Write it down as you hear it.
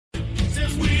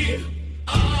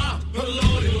are the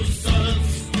loyal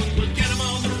sons. We'll get them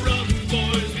on the run,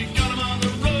 boys. We got them on the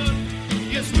run.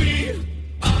 Yes, we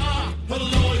are the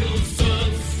loyal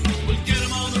sons. We'll get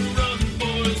them on the run,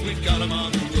 boys. We got them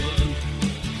on the run.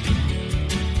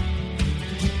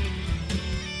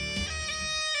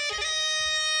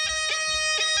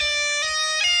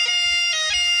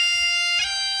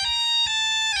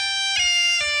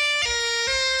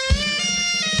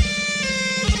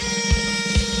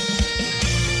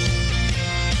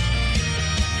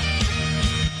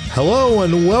 Hello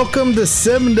and welcome to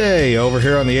Sim Day over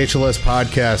here on the HLS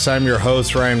podcast. I'm your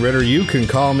host, Ryan Ritter. You can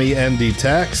call me ND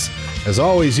Tex. As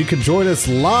always, you can join us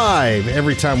live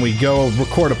every time we go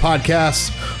record a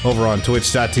podcast over on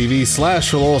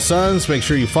twitch.tv/LoyalSons. Make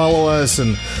sure you follow us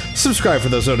and subscribe for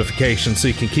those notifications so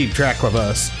you can keep track of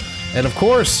us. And of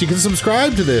course, you can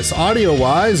subscribe to this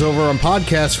audio-wise over on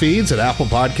podcast feeds at Apple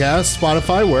Podcasts,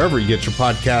 Spotify, wherever you get your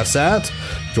podcasts at.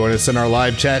 Join us in our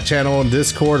live chat channel on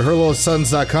Discord,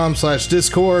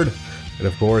 herloyalsons.com/Discord. And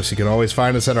of course, you can always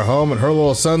find us at our home at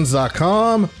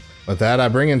herloyalsons.com. With that, I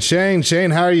bring in Shane.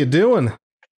 Shane, how are you doing?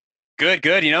 Good.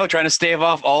 You know, trying to stave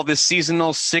off all this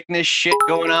seasonal sickness shit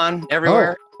going on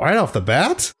everywhere. Oh, right off the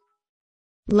bat?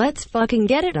 Let's fucking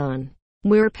get it on.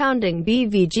 We're pounding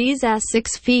BVG's ass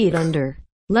 6 feet under.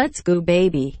 Let's go,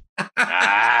 baby.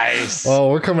 Nice. Oh,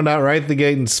 we're coming out right the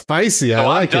gate and spicy. I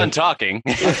like I'm done it. talking.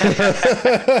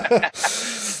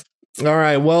 All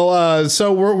right. Well,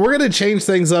 so we're going to change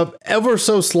things up ever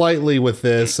so slightly with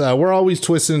this. We're always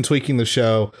twisting and tweaking the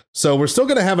show. So we're still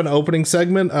going to have an opening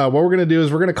segment. What we're going to do is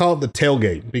we're going to call it the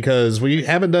tailgate because we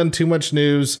haven't done too much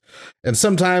news. And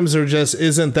sometimes there just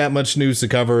isn't that much news to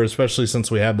cover, especially since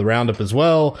we have the roundup as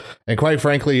well. And quite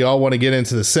frankly, y'all want to get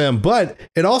into the sim, but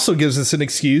it also gives us an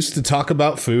excuse to talk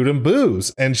about food and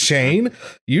booze. And Shane,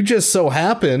 you just so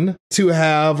happen to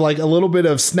have like a little bit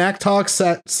of snack talk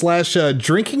slash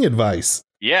drinking advice.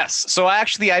 Yes. So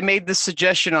I made this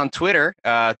suggestion on Twitter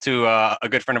to a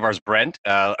good friend of ours, Brent,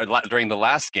 during the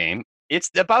last game.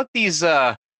 It's about these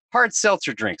hard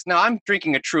seltzer drinks. Now, I'm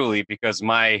drinking a Truly because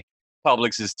my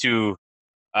Publix is too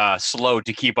slow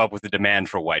to keep up with the demand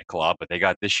for White Claw, but they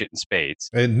got this shit in spades.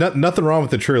 And nothing wrong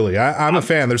with the Truly. I'm a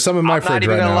fan. There's some in my fridge right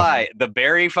now. I'm not even gonna lie. The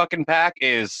berry fucking pack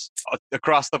is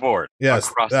across the board.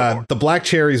 Yes. The black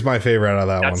cherry is my favorite out of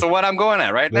that one. That's the one I'm going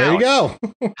at right now. There you go.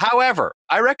 However,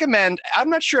 I recommend,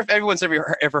 I'm not sure if everyone's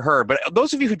ever heard, but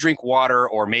those of you who drink water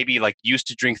or maybe like used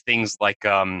to drink things like,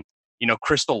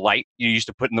 Crystal Light, you used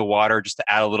to put in the water just to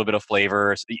add a little bit of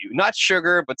flavor. So not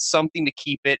sugar, but something to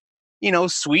keep it,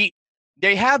 sweet.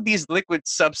 They have these liquid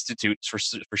substitutes for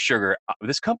sugar.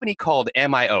 This company called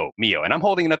Mio, and I'm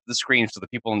holding it up to the screen so the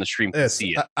people on the stream can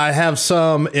see it. I have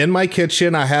some in my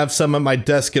kitchen. I have some at my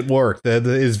desk at work. That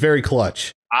is very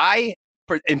clutch.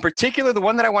 In particular, the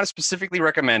one that I want to specifically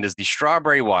recommend is the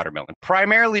strawberry watermelon,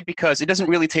 primarily because it doesn't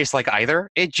really taste like either.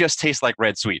 It just tastes like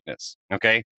red sweetness.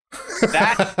 Okay.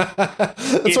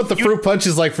 That's what the fruit punch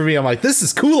is like for me. I'm like, this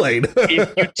is Kool-Aid.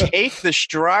 If you take the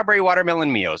strawberry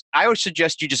watermelon Mios, I would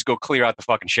suggest you just go clear out the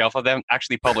fucking shelf of them.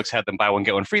 Actually, Publix had them buy one,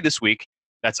 get one free this week.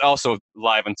 That's also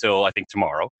live until, I think,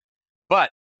 tomorrow.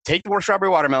 But take the strawberry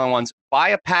watermelon ones, buy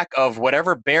a pack of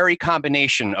whatever berry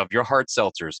combination of your hard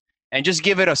seltzers, and just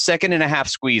give it a 1.5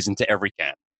 seconds squeeze into every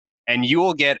can. And you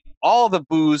will get all the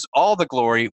booze, all the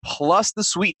glory, plus the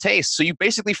sweet taste. So you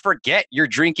basically forget you're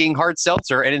drinking hard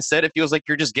seltzer, and instead it feels like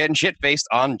you're just getting shit-faced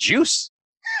on juice.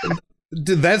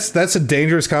 Dude, that's a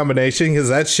dangerous combination because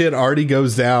that shit already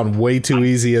goes down way too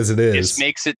easy as it is. This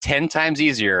makes it 10 times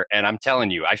easier, and I'm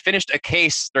telling you, I finished a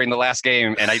case during the last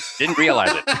game, and I didn't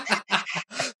realize it.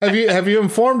 Have you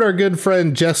informed our good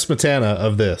friend Jess Smetana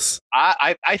of this?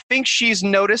 I think she's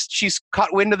noticed. She's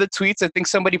caught wind of the tweets. I think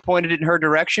somebody pointed it in her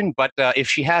direction, but if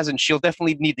she hasn't, she'll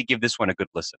definitely need to give this one a good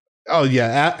listen. Oh,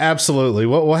 yeah, absolutely.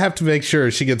 We'll have to make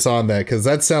sure she gets on that because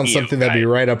that sounds something that'd be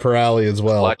right up her alley as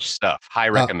well. Clutch stuff. High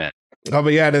recommend. Oh,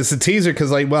 but yeah, and it's a teaser because,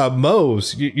 like,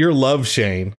 Moe's, your love,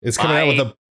 Shane, is coming out with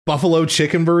a buffalo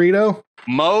chicken burrito.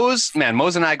 Moe's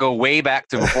and I go way back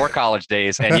to before college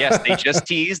days. And yes, they just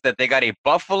teased that they got a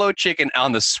buffalo chicken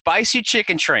on the spicy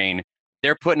chicken train.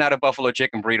 They're putting out a buffalo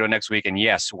chicken burrito next week. And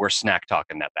yes, we're snack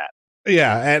talking at that.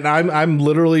 Yeah, and I'm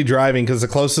literally driving because the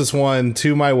closest one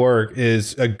to my work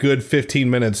is a good 15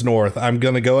 minutes north. I'm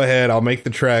going to go ahead. I'll make the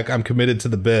trek. I'm committed to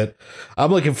the bit. I'm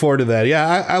looking forward to that.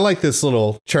 Yeah, I like this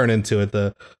little churn into it,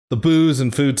 the booze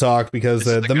and food talk, because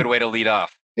it's a good way to lead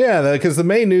off. Yeah, because the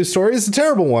main news story is a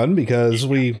terrible one because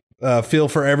we feel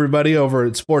for everybody over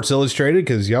at Sports Illustrated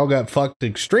because y'all got fucked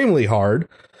extremely hard.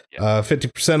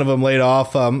 50% of them laid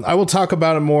off. I will talk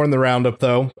about it more in the roundup,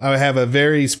 though. I have a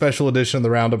very special edition of the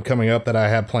roundup coming up that I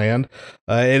have planned,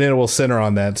 and it will center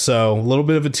on that. So a little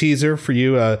bit of a teaser for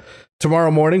you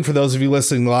tomorrow morning. For those of you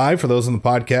listening live, for those on the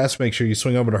podcast, make sure you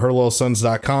swing over to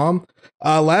herloyalsons.com.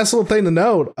 Last little thing to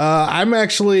note, I'm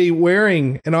actually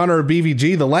wearing, in honor of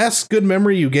BVG, the last good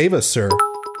memory you gave us, sir.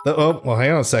 Well,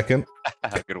 hang on a second.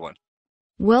 Good one.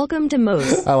 Welcome to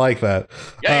Most. I like that.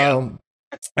 Yeah.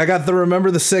 I got the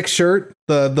Remember the Six shirt,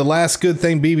 the last good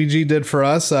thing BVG did for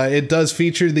us. It does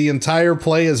feature the entire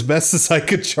play as best as I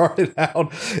could chart it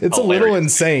out. It's a little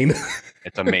insane.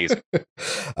 It's amazing.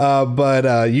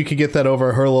 But you can get that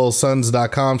over at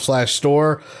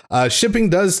herloyalsons.com/store. Shipping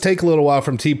does take a little while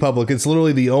from TeePublic. It's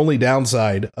literally the only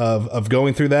downside of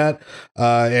going through that.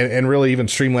 And really even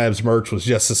Streamlabs merch was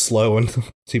just as slow, and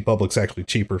TeePublic's actually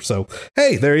cheaper. So,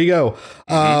 hey, there you go.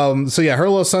 So yeah,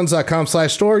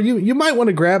 herloyalsons.com/store. You might want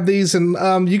to grab these,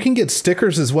 and you can get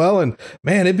stickers as well. And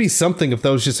man, it'd be something if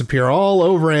those just appear all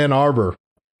over Ann Arbor.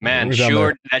 Man,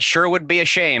 that sure would be a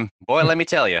shame. Boy, let me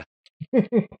tell you.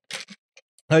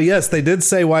 Yes, they did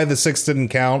say why the 6 didn't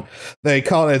count. They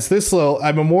call it's this little.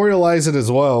 I memorialize it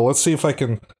as well. Let's see if I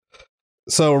can.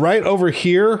 So right over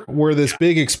here, where this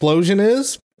big explosion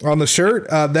is on the shirt,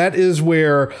 that is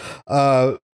where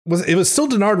it was still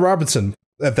Denard Robinson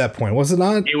at that point, was it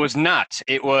not? It was not.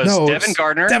 It was Devin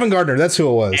Gardner. Devin Gardner, that's who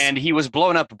it was. And he was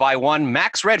blown up by one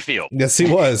Max Redfield. Yes,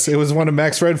 he was. It was one of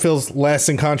Max Redfield's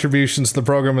lasting contributions to the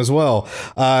program as well.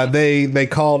 They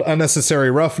called unnecessary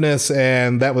roughness,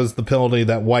 and that was the penalty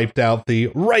that wiped out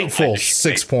the rightful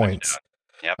 6 points.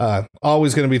 Yep.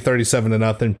 Always going to be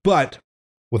 37-0. But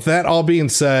with that all being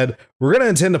said, we're going to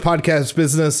attend to podcast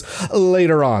business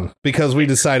later on because we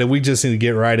decided we just need to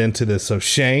get right into this. So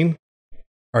Shane,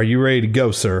 are you ready to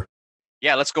go, sir?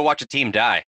 Yeah, let's go watch a team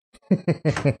die. And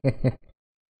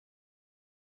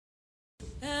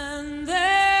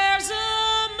there's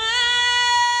a magic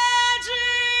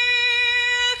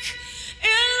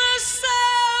in the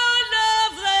sound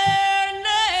of their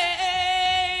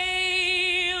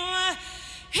name.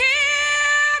 Here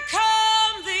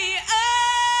come the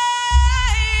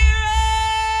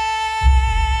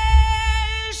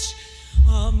Irish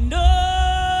of Notre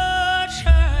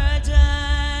Dame.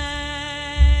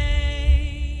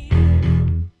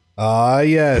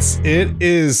 Yes, it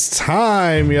is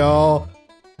time, y'all.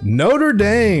 Notre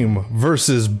Dame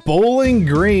versus Bowling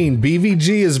Green.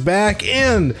 BVG is back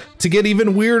in to get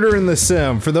even weirder in the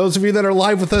sim. For those of you that are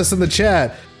live with us in the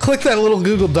chat, click that little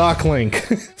Google Doc link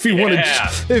if you want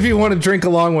to drink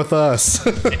along with us.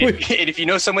 And if you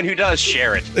know someone who does,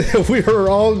 share it. We are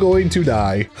all going to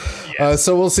die.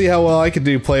 So we'll see how well I can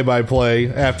do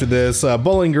play-by-play after this.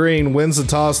 Bowling Green wins the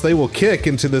toss. They will kick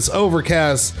into this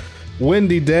overcast,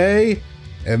 windy day,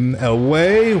 and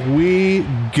away we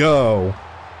go.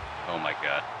 Oh my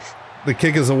God. The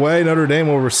kick is away. Notre Dame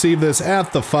will receive this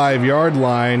at the 5-yard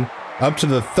line. Up to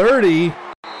the 30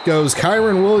 goes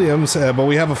Kyron Williams, but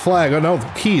we have a flag. Oh no,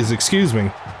 Keys, excuse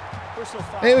me.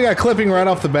 Hey, we got clipping right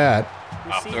off the bat.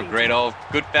 Off to a good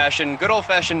old-fashioned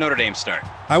Notre Dame start.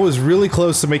 I was really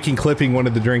close to making clipping one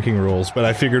of the drinking rules, but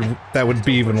I figured that would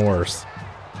be even worse.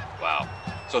 Wow.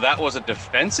 So that was a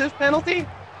defensive penalty?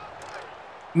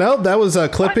 No, that was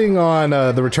clipping on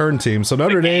the return team. So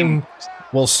Notre Dame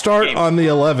will start on the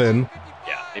 11.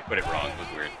 Yeah, they put it wrong. It was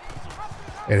weird.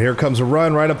 And here comes a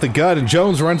run right up the gut, and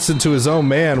Jones runs into his own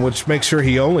man, which makes sure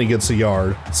he only gets a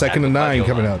yard. 2nd and 9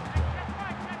 coming up.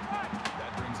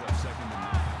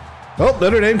 Oh,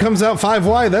 Notre Dame comes out 5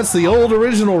 wide. That's the old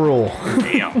original rule.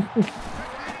 Damn.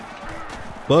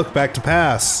 Book back to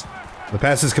pass. The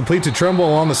pass is complete to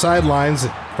Trumbull on the sidelines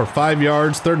for 5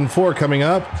 yards. 3rd and 4 coming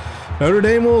up. Notre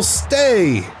Dame will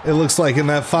stay, it looks like, in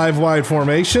that 5 wide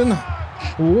formation.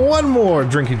 One more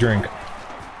drinky drink.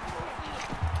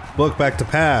 Book back to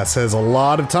pass. Has a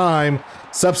lot of time.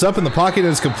 Steps up in the pocket and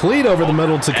is complete over the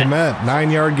middle to Komet.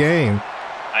 9-yard gain.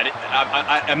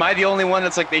 Am I the only one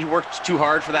that's like they worked too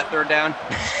hard for that 3rd down?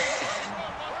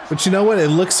 But you know what? It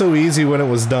looked so easy when it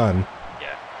was done.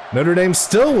 Yeah. Notre Dame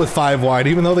still with 5 wide,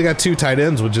 even though they got 2 tight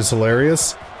ends, which is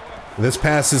hilarious. This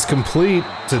pass is complete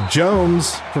to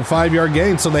Jones for 5-yard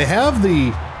gain. So they have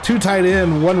the 2 tight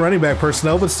end, 1 running back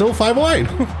personnel, but still 5 wide.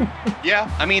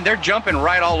 Yeah, I mean, they're jumping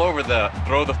right all over the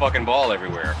throw the fucking ball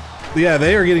everywhere. Yeah,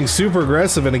 they are getting super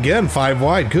aggressive, and again, 5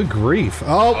 wide. Good grief.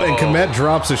 And Komet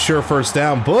drops a sure first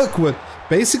down. Book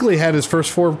basically had his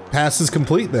first 4 passes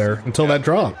complete there until that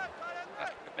drop.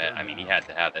 I mean, he had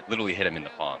to have that. Literally hit him in the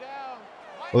palm.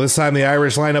 Well, this time the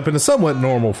Irish line up in a somewhat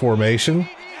normal formation.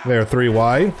 They're 3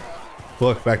 wide.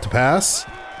 Book back to pass.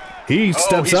 He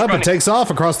steps he's up and running. takes off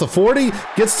across the 40,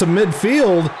 gets to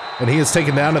midfield, and he is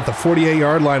taken down at the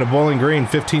 48-yard line of Bowling Green,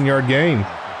 15-yard gain.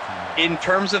 In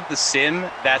terms of the sim,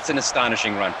 that's an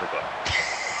astonishing run for Book.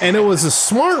 And it was a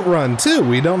smart run, too.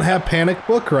 We don't have panic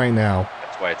Book right now.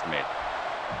 That's why it's amazing.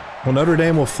 Well, Notre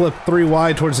Dame will flip 3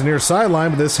 wide towards the near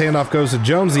sideline, but this handoff goes to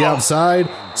Jones, the outside.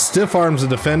 Stiff arms the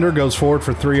defender, goes forward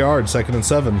for 3 yards, 2nd and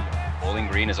 7. Bowling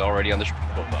Green is already on the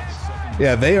school bus.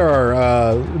 Yeah, they are,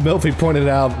 Milfy pointed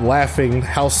out, laughing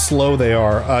how slow they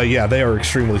are. Yeah, they are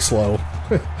extremely slow.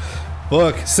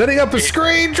 Look, setting up a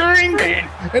screen, drink!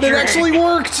 And it actually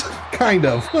worked! Kind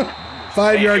of.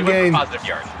 5-yard gain, Positive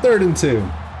yard. 3rd and 2.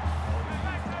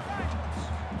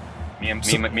 Me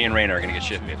and Raina are going to get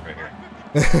shit-faced right here.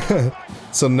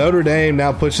 So Notre Dame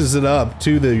now pushes it up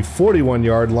to the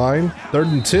 41-yard line,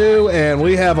 3rd and 2, and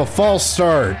we have a false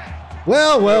start.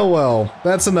 Well,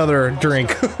 that's another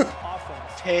drink.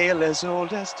 Tale as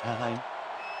old as time,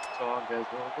 song as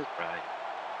old as pride.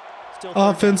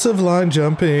 Offensive line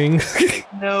jumping.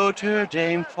 Notre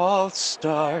Dame false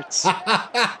starts.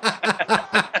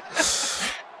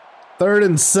 3rd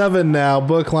and 7 now.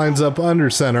 Book lines up under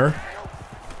center.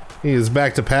 He is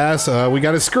back to pass. We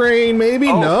got a screen, maybe?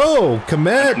 No.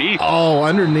 Commit. Underneath. Oh,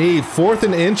 underneath. 4th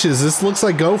and inches. This looks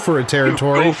like go for it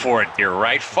territory. Go for it, you're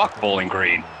right. Fuck Bowling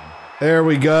Green. There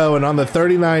we go. And on the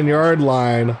 39-yard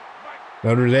line,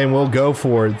 Notre Dame will go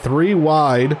for it. 3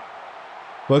 wide.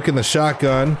 Book in the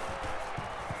shotgun.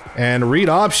 And read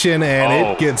option, and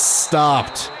it gets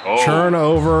stopped.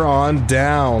 Turnover on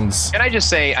downs. Can I just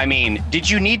say, I mean, did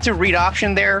you need to read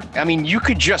option there? I mean, you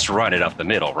could just run it up the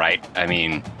middle, right? I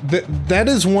mean... That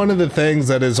is one of the things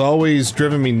that has always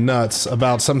driven me nuts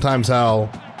about sometimes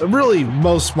how really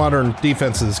most modern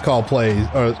defenses call plays,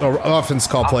 or offense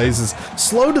call plays, is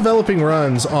slow developing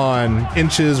runs on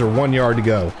inches or 1 yard to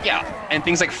go. Yeah, and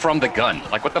things like from the gun.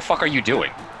 Like, what the fuck are you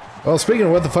doing? Well, speaking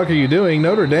of what the fuck are you doing,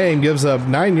 Notre Dame gives up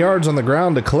 9 yards on the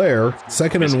ground to Claire,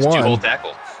 2nd and 1. 2 whole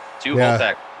tackles. 2 whole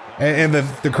tackles. And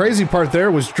the crazy part there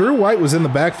was Drew White was in the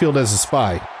backfield as a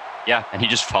spy. Yeah, and he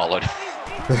just followed.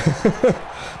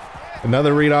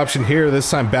 Another read option here,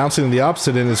 this time bouncing the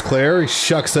opposite end is Claire. He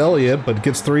shucks Elliott, but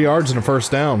gets 3 yards and a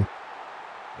first down.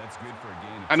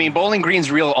 I mean, Bowling Green's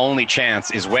real only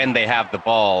chance is when they have the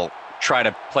ball, try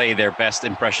to play their best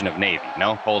impression of Navy, you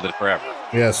know? Hold it forever.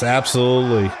 Yes,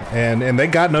 absolutely. And they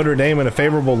got Notre Dame in a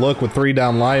favorable look with 3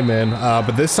 down linemen,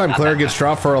 but this time Claire gets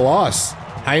dropped for a loss.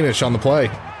 Heinisch on the play.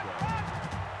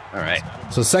 All right.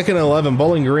 So 2nd and 11,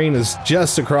 Bowling Green is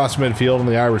just across midfield on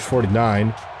the Irish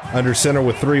 49, under center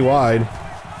with 3 wide.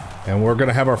 And we're going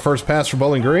to have our first pass for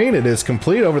Bowling Green. It is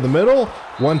complete over the middle.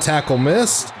 1 tackle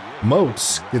missed.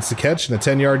 Moats gets the catch and a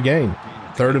 10-yard gain.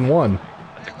 3rd and 1.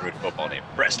 That's a good football name.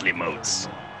 Presley Moats.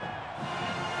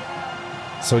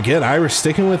 So again, Irish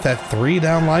sticking with that 3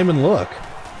 down lineman look.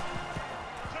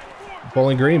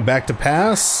 Bowling Green back to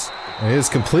pass. It is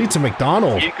complete to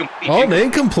McDonald.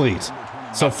 Incomplete.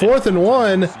 So 4th and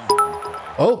 1.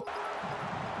 Oh.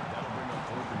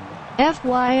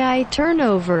 FYI,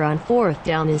 turnover on 4th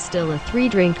down is still a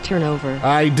 3-drink turnover.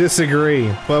 I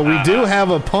disagree, but we do have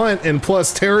a punt in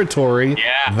plus territory.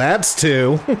 Yeah. That's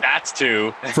 2. That's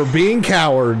 2. For being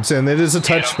cowards, and it is a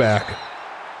touchback.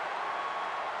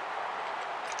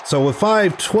 So with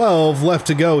 5:12 left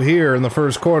to go here in the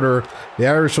first quarter, the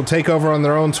Irish will take over on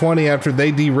their own 20 after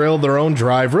they derailed their own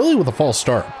drive, really with a false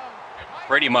start.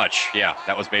 Pretty much, yeah.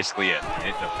 That was basically it.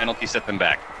 The penalty set them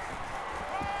back.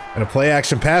 And a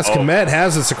play-action pass. Komet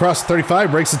has this across the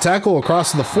 35, breaks the tackle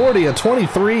across to the 40, a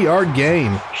 23-yard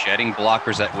gain. Shedding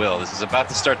blockers at will. This is about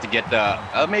to start to get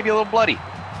maybe a little bloody.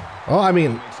 Well, I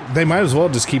mean, they might as well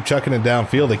just keep chucking it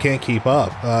downfield. They can't keep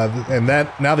up. And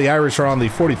that now the Irish are on the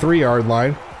 43-yard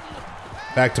line.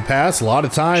 Back to pass, a lot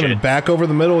of time, and back over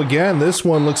the middle again. This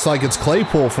one looks like it's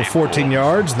Claypool for 14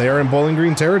 yards. They are in Bowling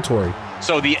Green territory.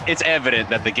 So it's evident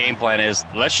that the game plan is,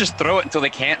 let's just throw it until they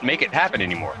can't make it happen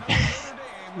anymore.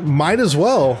 Might as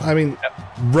well. I mean,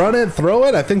 run it, throw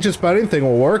it. I think just about anything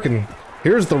will work. And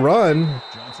here's the run.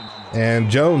 And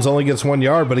Jones only gets 1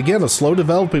 yard. But again, a slow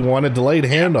developing one, a delayed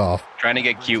handoff. Trying to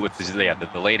get cute with the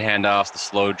delayed handoffs, the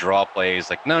slow draw plays.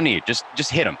 Like, no need. Just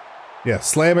hit him. Yeah,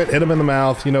 slam it, hit him in the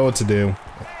mouth. You know what to do.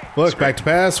 Look, back to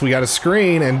pass. We got a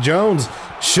screen. And Jones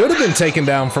should have been taken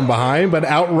down from behind, but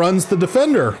outruns the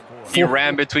defender. He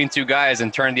ran between 2 guys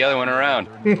and turned the other one around.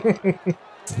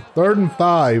 3rd and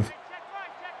 5.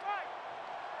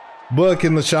 Book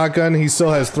in the shotgun. He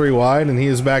still has 3 wide, and he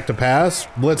is back to pass.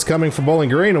 Blitz coming from Bowling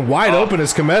Green, and wide open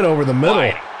is Komet over the middle.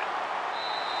 Wide.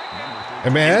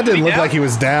 And man, that didn't look like he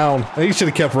was down. He should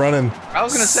have kept running. I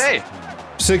was going to say.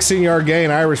 16-yard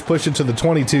gain. Irish push it to the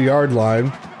 22-yard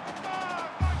line.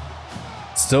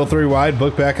 Still 3 wide,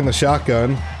 Book back in the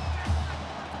shotgun.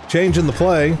 Changing the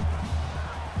play.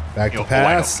 Back to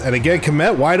pass, and again,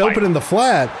 Komet wide open in the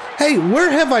flat. Hey,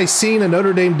 where have I seen a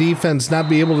Notre Dame defense not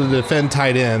be able to defend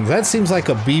tight ends? That seems like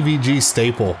a BVG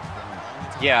staple.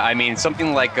 Yeah, I mean,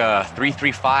 something like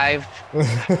 3-3-5.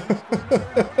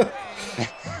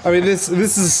 I mean, this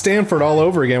is Stanford all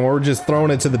over again, where we're just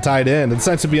throwing it to the tight end. It's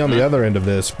nice to be on the other end of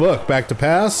this. Book, back to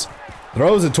pass.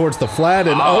 Throws it towards the flat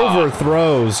and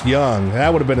overthrows Young.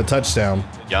 That would have been a touchdown.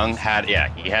 Young had,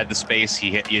 he had the space.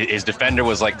 His defender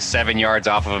was like 7 yards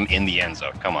off of him in the end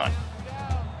zone. Come on.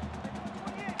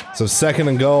 So 2nd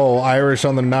and goal, Irish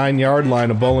on the 9-yard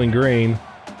line of Bowling Green.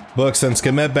 Book sends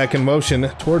Komet back in motion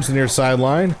towards the near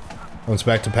sideline. Comes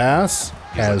back to pass.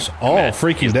 Has all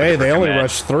freaking day. They only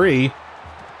rushed 3.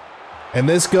 And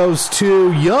this goes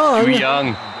to Young.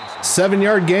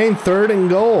 7-yard gain, 3rd and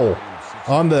goal.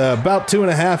 On the about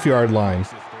 2.5-yard line.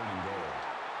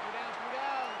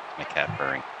 My cat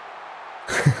purring.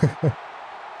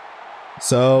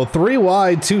 So 3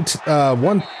 wide,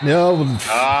 1 no,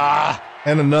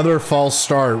 and another false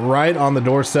start right on the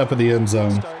doorstep of the end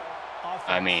zone.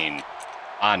 I mean,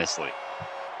 honestly,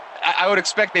 I would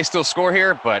expect they still score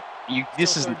here, but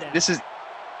this is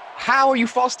how are you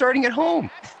false starting at home?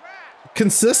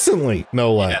 Consistently,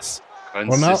 no less. Yes.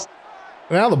 Well,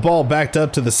 now the ball backed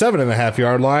up to the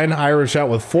 7.5-yard line. Irish out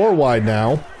with 4 wide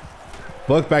now.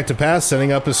 Book back to pass,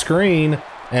 setting up a screen,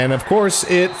 and of course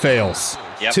it fails.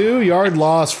 2-yard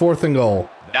loss, 4th and goal.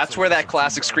 That's where that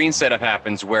classic screen setup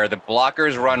happens, where the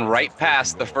blockers run right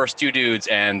past the first 2 dudes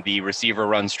and the receiver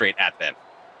runs straight at them.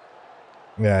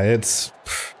 Yeah,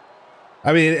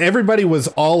 I mean, everybody was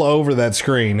all over that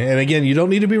screen. And again, you don't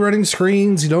need to be running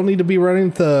screens. You don't need to be running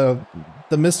the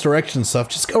misdirection stuff.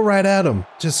 Just go right at them.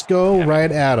 Just go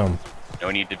right at them.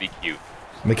 No need to be cute.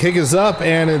 And the kick is up,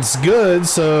 and it's good,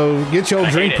 so get your old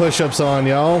drink push-ups on,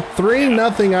 y'all.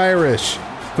 3-0 Irish.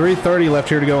 3:30 left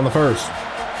here to go in the first.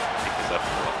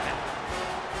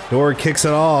 Dorr kicks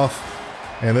it off,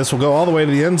 and this will go all the way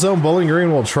to the end zone. Bowling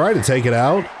Green will try to take it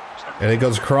out, and it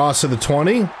goes across to the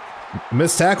 20.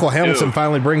 Missed tackle. Hamilton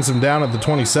finally brings him down at the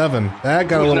 27. That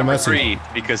got a little messy. 3,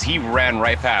 because he ran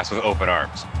right past with open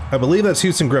arms. I believe that's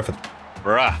Houston Griffith.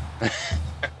 Bruh.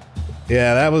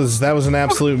 Yeah, that was an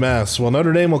absolute mess. Well,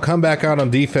 Notre Dame will come back out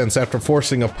on defense after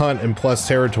forcing a punt in plus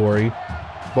territory.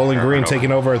 Bowling Green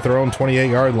taking over at their own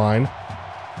 28-yard line.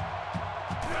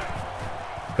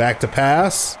 Back to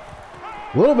pass.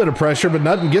 A little bit of pressure, but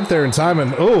nothing get there in time.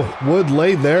 And, Wood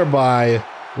laid there by,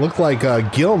 looked like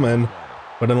Gilman,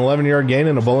 but an 11-yard gain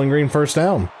and a Bowling Green first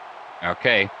down.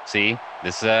 Okay, see,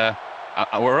 this,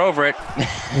 we're over it.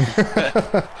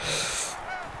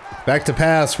 Back to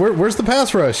pass. Where's the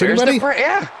pass rush? Anybody?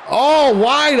 Yeah. Oh,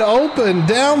 wide open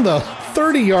down the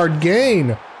 30-yard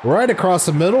gain. Right across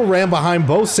the middle, ran behind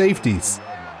both safeties.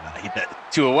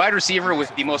 To a wide receiver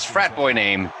with the most frat boy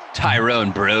name,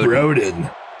 Tyrone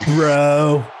Broden.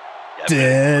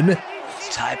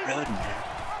 Ty Broden.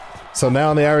 So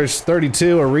now on the Irish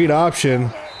 32, a read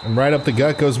option, and right up the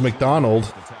gut goes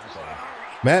McDonald.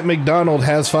 Matt McDonald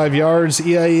has 5 yards.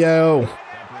 EIO.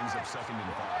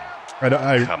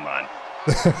 Come on.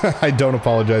 I don't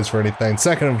apologize for anything.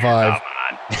 2nd and 5. Come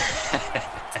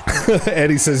on.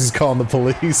 Eddie says he's calling the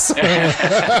police.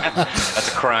 That's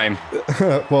a crime.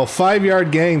 Well,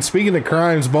 5-yard gain. Speaking of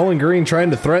crimes, Bowling Green trying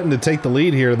to threaten to take the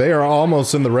lead here. They are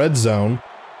almost in the red zone.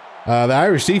 The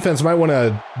Irish defense might want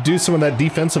to do some of that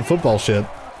defensive football shit.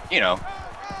 You know,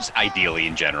 just ideally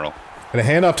in general. And a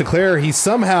handoff to Claire. He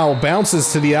somehow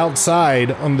bounces to the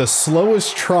outside on the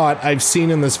slowest trot I've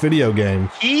seen in this video game.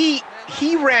 He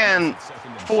ran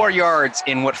 4 yards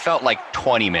in what felt like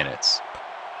 20 minutes.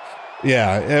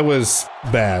 Yeah, it was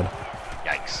bad.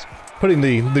 Yikes. Putting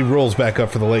the rules back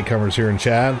up for the latecomers here in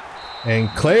chat. And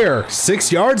Claire,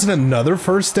 6 yards and another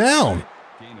first down.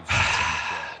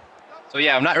 So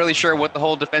yeah, I'm not really sure what the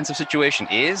whole defensive situation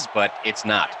is, but it's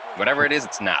not. Whatever it is,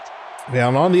 it's not. Yeah,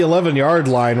 I'm on the 11-yard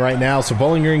line right now, so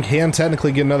Bowling Green can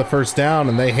technically get another first down,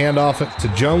 and they hand off it to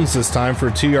Jones this time for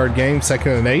a 2-yard gain,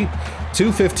 2nd and 8.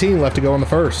 2:15 left to go in the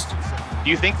first.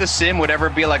 Do you think the sim would ever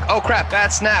be like, oh crap, bad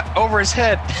snap, over his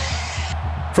head?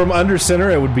 From under center,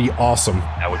 it would be awesome.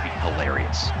 That would be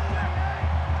hilarious.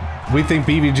 We think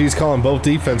BVG's calling both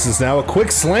defenses now. A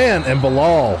quick slant, and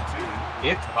Bilal.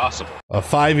 If possible. A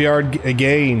 5-yard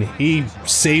gain. He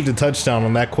saved a touchdown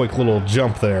on that quick little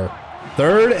jump there.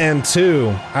 3rd and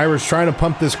 2. Irish trying to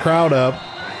pump this crowd up.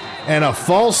 And a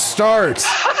false start.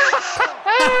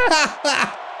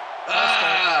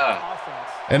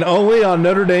 And only on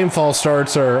Notre Dame false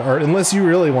starts are unless you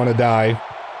really want to die,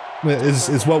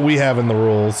 is what we have in the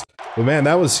rules. But man,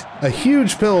 that was a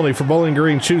huge penalty for Bowling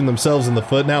Green shooting themselves in the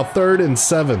foot. Now 3rd and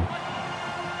 7.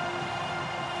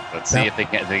 Let's see if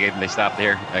they stop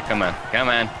there. Come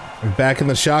on. Back in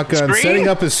the shotgun, Screen? setting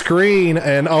up his screen,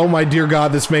 and oh my dear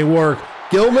God, this may work.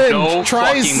 Gilman No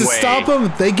tries fucking to way. stop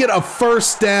him. They get a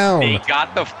first down. They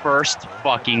got the first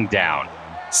fucking down.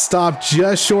 Stopped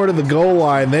just short of the goal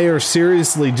line. They are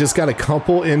seriously just got a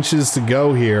couple inches to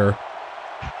go here.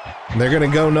 They're going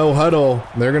to go no huddle.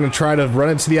 They're going to try to run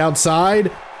it to the outside,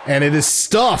 and it is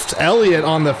stuffed. Elliott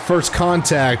on the first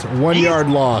contact, 1 yard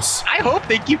loss. I hope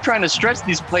they keep trying to stretch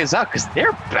these plays out because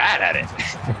they're bad at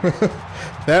it.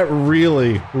 That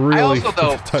really. I also,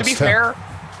 though, to be touchdown. fair,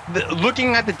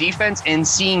 looking at the defense and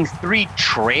seeing 3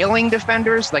 trailing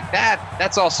defenders like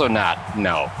that's also not.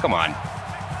 No, come on.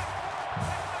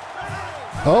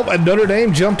 Oh, and Notre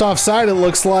Dame jumped offside, it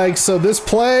looks like, so this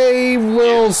play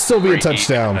will still be a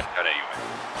touchdown.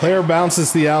 Player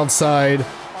bounces the outside,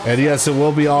 and yes, it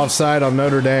will be offside on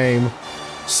Notre Dame.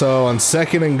 So on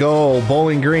 2nd and goal,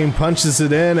 Bowling Green punches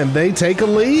it in, and they take a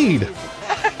lead.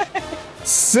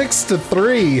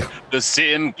 6-3. The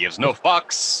sim gives no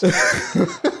fucks.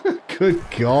 Good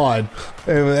God.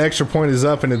 And the extra point is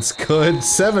up, and it's good.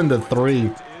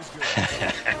 7-3.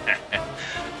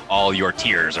 All your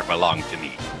tears are belong to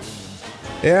me.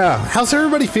 Yeah. How's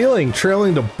everybody feeling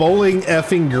trailing to Bowling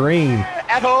effing Green?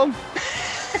 At home.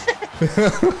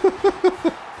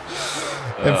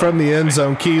 And from the end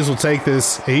zone, Keys will take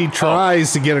this. He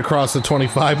tries to get across the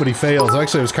 25, but he fails.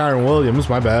 Actually, it was Kyron Williams.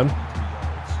 My bad.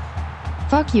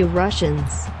 Fuck you,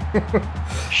 Russians.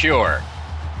 Sure.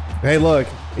 Hey, look.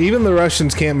 Even the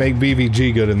Russians can't make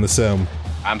BVG good in the sim.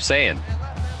 I'm saying.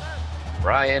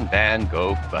 Brian Van,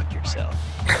 go fuck yourself.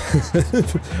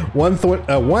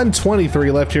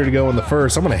 123 left here to go in the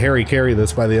first. I'm going to Harry carry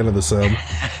this by the end of the sim.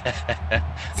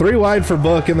 3 wide for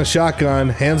Book in the shotgun.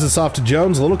 Hands this off to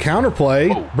Jones. A little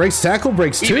counterplay. Breaks tackle,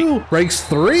 breaks 2, breaks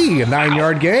 3. A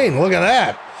 9-yard gain. Look at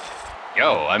that.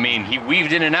 Yo, I mean, he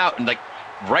weaved in and out and like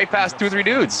right past 2 or 3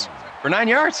 dudes for 9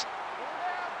 yards.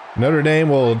 Notre Dame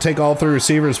will take all 3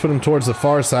 receivers, put them towards the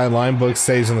far sideline. Book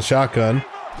stays in the shotgun.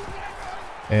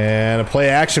 And a play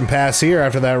action pass here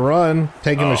after that run.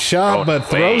 Taking a shot, but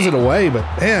throws it away. But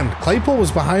man, Claypool was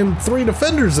behind 3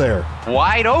 defenders there.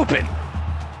 Wide open.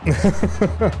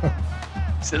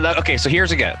 Okay, so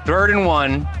here's again. 3rd and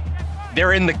 1.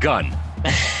 They're in the gun.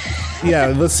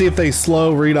 Yeah, let's see if they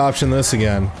slow read option this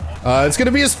again. It's going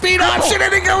to be a speed option,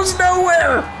 and it goes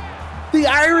nowhere. The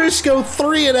Irish go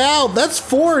 3 and out. That's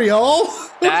 4, y'all.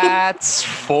 That's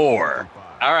 4.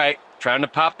 All right, trying to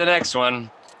pop the next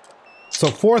one. So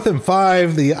 4th and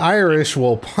 5, the Irish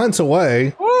will punt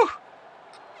away. Woo.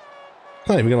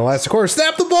 Not even going to last the quarter.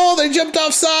 Snap the ball. They jumped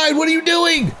offside. What are you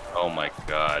doing? Oh my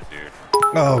God, dude.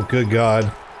 Oh, good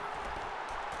God.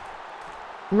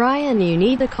 Ryan, you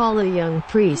need to call a young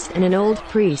priest and an old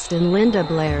priest and Linda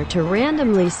Blair to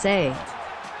randomly say,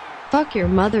 fuck your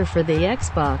mother for the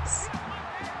Xbox.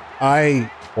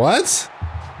 What?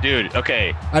 Dude,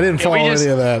 okay. I didn't follow any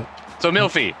of that. So,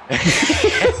 Milfy,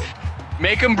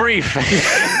 make them brief.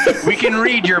 We can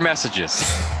read your messages.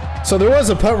 So there was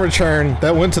a punt return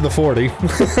that went to the 40.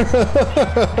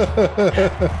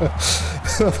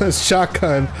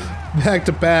 Shotgun, back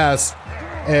to pass.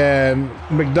 And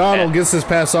McDonald gets this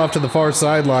pass off to the far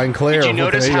sideline. Claire, Did you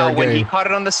notice with an how 8-yard when he gain. caught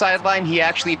it on the sideline, he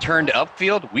actually turned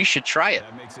upfield? We should try it.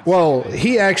 Well,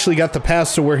 he actually got the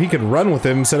pass to where he could run with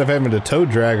it instead of having to toe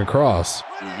drag across.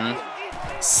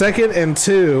 2nd and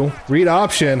 2, read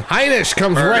option. Heinisch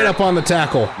comes right up on the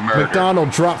tackle. Murder. McDonald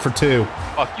dropped for 2.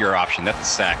 Fuck your option. That's a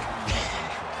sack.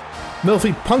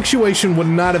 Milfy, punctuation would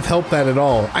not have helped that at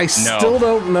all. I still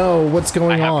don't know what's I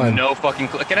going have on. no fucking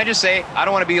clue. Can I just say, I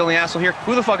don't want to be the only asshole here.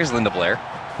 Who the fuck is Linda Blair?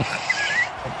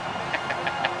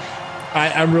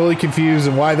 I'm really confused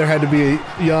on why there had to be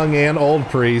a young and old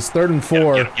priest. 3rd and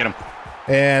 4. Get him.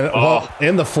 And well,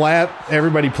 in the flat,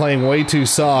 everybody playing way too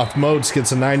soft. Moats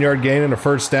gets a 9-yard gain and a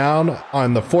first down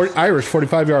on the Irish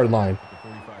 45-yard line.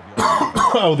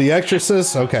 Oh, the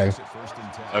Exorcist? Okay.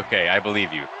 Okay, I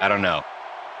believe you. I don't know.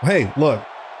 Hey, look.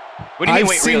 What do you mean, I've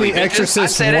wait, seen really? The Exorcist I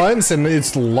said it. once, and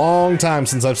it's a long time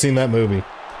since I've seen that movie.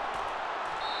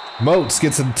 Moats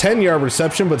gets a 10-yard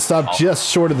reception, but stopped just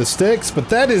short of the sticks. But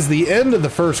that is the end of the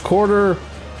first quarter.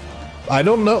 I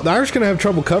don't know. The Irish going to have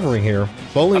trouble covering here.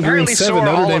 Bowling Green Apparently 7, so are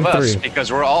Notre all Dame of us 3.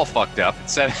 because we're all fucked up.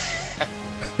 It's 7.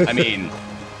 I mean,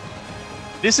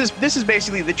 this is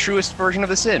basically the truest version of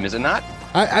the sim, is it not?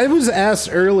 I was asked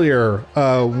earlier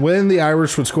when the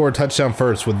Irish would score a touchdown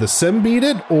first. Would the sim beat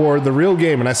it or the real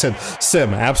game? And I said,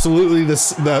 sim, absolutely.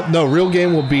 No, real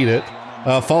game will beat it.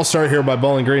 False start here by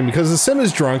Bowling Green because the sim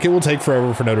is drunk. It will take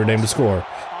forever for Notre Dame to score.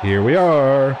 Here we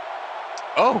are.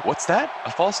 Oh, what's that?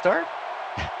 A false start?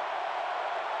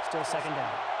 Still second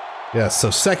down. Yes, so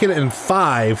 2nd and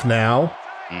 5 now.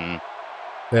 Mm.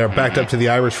 They're backed up to the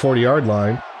Irish 40-yard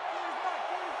line.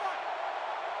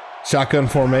 Shotgun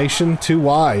formation, 2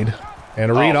 wide.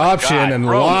 And a read my option God, and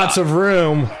Roma. lots of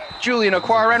room. Julian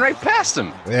Okwara ran right past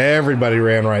him. Everybody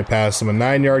ran right past him. A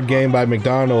 9-yard gain by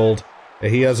McDonald.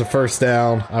 He has a first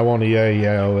down. I want to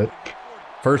yo it.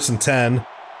 1st and 10.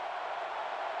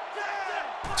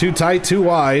 2 tight, 2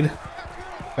 wide.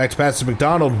 Back to pass to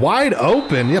McDonald. Wide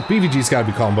open. Yep, BVG's got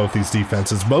to be calling both these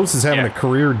defenses. Mose is having a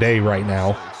career day right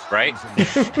now. Right?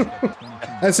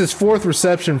 That's his 4th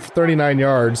reception for 39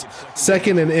 yards.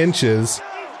 2nd in inches.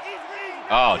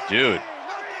 Oh, dude.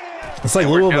 It's like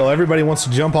Louisville. Everybody wants to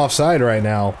jump offside right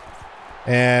now.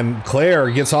 And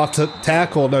Claire gets off to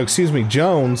tackle. No, excuse me,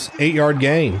 Jones. 8-yard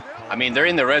gain. I mean, they're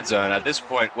in the red zone. At this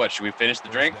point, what, should we finish the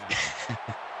drink?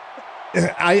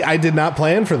 I did not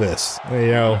plan for this. You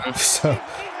know, so.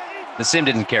 The sim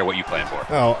didn't care what you planned for.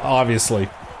 Oh, obviously.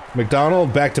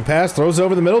 McDonald back to pass. Throws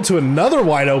over the middle to another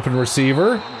wide open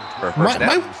receiver. For a first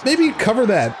down. Maybe cover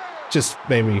that. Just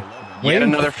maybe. Yet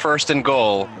another 1st and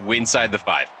goal inside the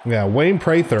 5. Yeah, Wayne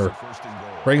Prather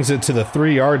brings it to the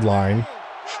 3-yard line.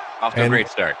 Off to a great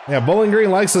start. Yeah, Bowling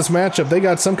Green likes this matchup. They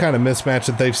got some kind of mismatch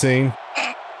that they've seen.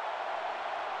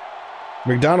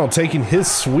 McDonald taking his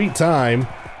sweet time.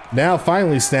 Now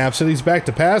finally snaps it. He's back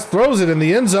to pass. Throws it in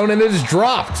the end zone, and it is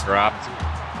dropped.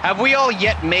 Have we all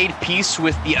yet made peace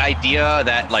with the idea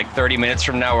that, like, 30 minutes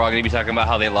from now, we're all going to be talking about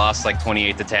how they lost, like,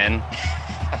 28-10?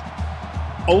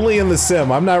 Only in the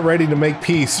sim. I'm not ready to make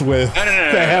peace with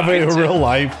that happening in real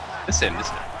life. The sim.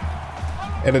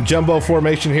 And a jumbo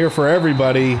formation here for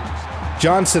everybody.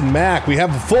 Johnson Mack. We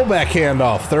have a fullback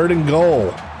handoff. 3rd and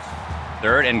goal.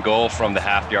 3rd and goal from the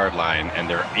half-yard line, and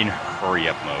they're in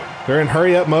hurry-up mode. They're in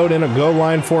hurry-up mode in a goal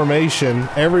line formation.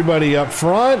 Everybody up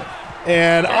front.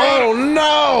 And, oh,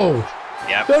 no!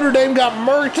 Yep. Notre Dame got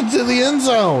murked into the end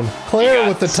zone. Claire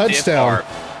with the touchdown.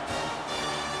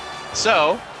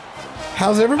 So,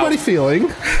 how's everybody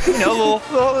feeling? You know,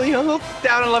 little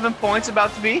down 11 points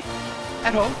about to be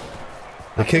at home.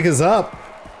 The kick is up,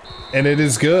 and it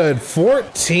is good.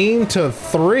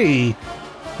 14-3.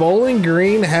 Bowling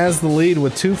Green has the lead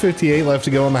with 2:58 left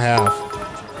to go in the half.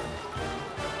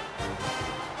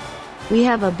 We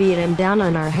have a beat him down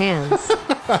on our hands.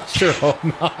 Sure hope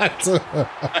not.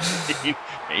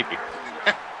 Maybe.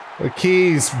 The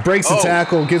Keys breaks the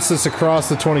tackle, gets us across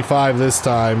the 25 this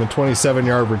time, a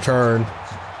 27-yard return.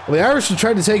 Well, the Irish have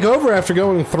tried to take over after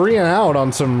going 3 and out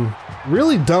on some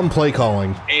really dumb play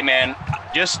calling. Hey, man,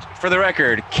 just for the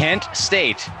record, Kent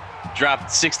State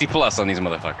dropped 60 plus on these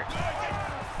motherfuckers.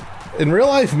 In real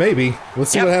life, maybe.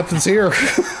 Let's see what happens here.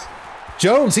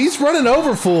 Jones, he's running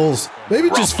over fools. Maybe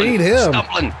just feed him.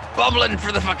 Bubbling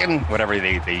for the fucking whatever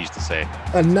they used to say.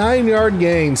 A 9-yard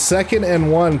gain, 2nd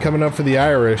and 1 coming up for the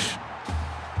Irish.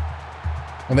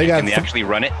 And they Can they actually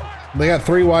run it? They got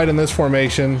 3 wide in this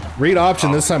formation. Read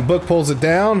option. This time Book pulls it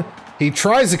down. He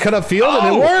tries to cut up field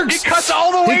and it works. He cuts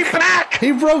all the way back.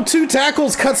 He broke 2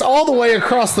 tackles, cuts all the way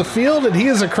across the field, and he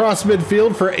is across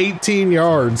midfield for 18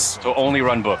 yards. So only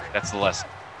run Book. That's the lesson.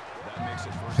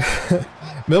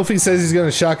 Milfy says he's going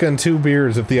to shotgun 2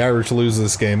 beers if the Irish lose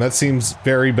this game. That seems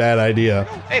very bad idea.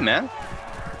 Hey, man.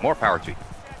 More power to you.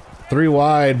 3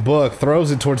 wide, Book throws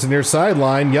it towards the near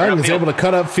sideline. Young is able to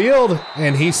cut up field,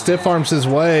 and he stiff arms his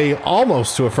way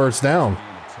almost to a first down.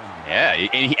 Yeah,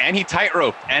 and he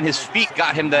tightrope, and his feet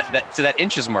got him to that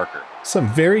inches marker. Some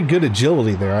very good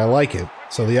agility there. I like it.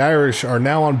 So the Irish are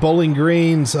now on Bowling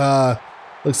Green's,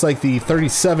 looks like the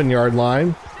 37-yard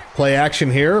line. Play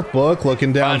action here. Book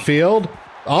looking downfield.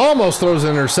 Almost throws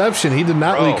an interception. He did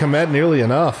not lead commit nearly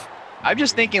enough. I'm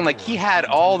just thinking, like, he had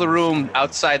all the room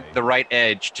outside the right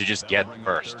edge to just get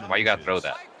first. Why you got to throw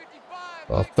that?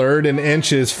 Well, 3rd and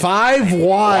inches. 5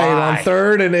 wide on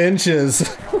 3rd and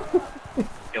inches.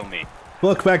 Kill me.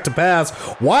 Book back to pass.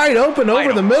 Wide open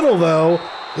over the middle, though,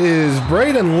 is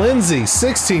Braden Lindsay.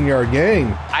 16-yard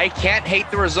gain. I can't hate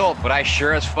the result, but I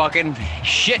sure as fucking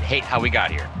shit hate how we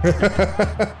got here.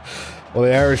 Well,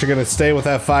 the Irish are going to stay with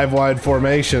that 5 wide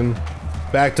formation.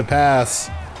 Back to pass.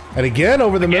 And again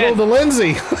over the middle to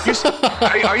Lindsay.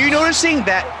 Are you noticing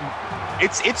that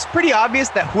it's pretty obvious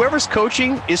that whoever's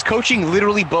coaching is coaching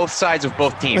literally both sides of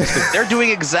both teams, because they're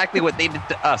doing exactly what they did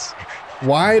to us.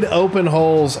 Wide open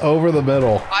holes over the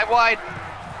middle. 5 wide.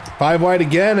 5 wide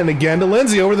again, and again to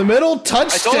Lindsay over the middle.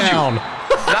 Touchdown.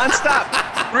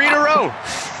 Non-stop. 3 in a row.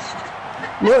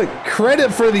 Look,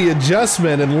 credit for the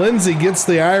adjustment, and Lindsay gets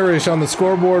the Irish on the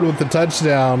scoreboard with the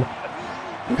touchdown.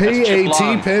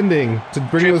 PAT pending to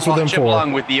bring this within Chip 4.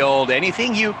 along with the old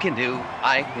anything you can do,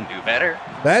 I can do better.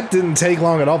 That didn't take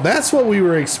long at all. That's what we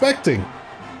were expecting.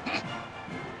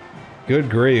 Good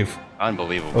grief.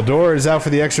 Unbelievable. Odor is out for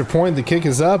the extra point. The kick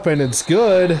is up, and it's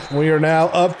good. We are now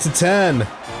up to 10.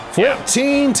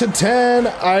 14 to 10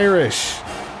 Irish.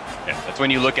 Yeah, that's when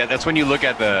you look at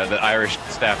the Irish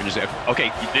staff and just say,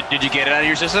 okay, did you get it out of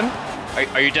your system?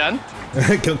 Are you done?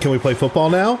 Can we play football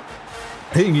now?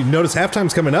 Hey, you notice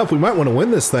halftime's coming up. We might want to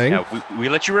win this thing. Yeah, we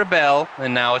let you rebel,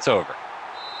 and now it's over.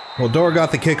 Well, Dora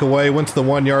got the kick away, went to the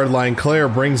 1 yard line. Claire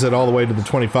brings it all the way to the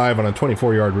 25 on a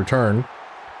 24-yard return.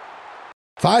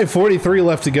 5:43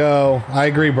 left to go. I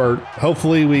agree, Bert.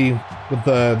 Hopefully with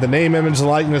the name, image, and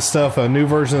likeness stuff, a new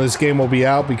version of this game will be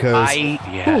out because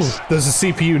yes. Does the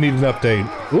CPU need an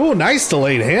update? Ooh, nice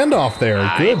delayed handoff there.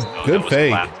 Good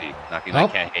fake. Nothing I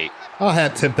can't hate. I'll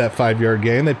hat tip that 5-yard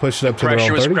gain. They pushed it up to their own 30.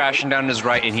 Pressure was crashing down his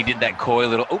right, and he did that coy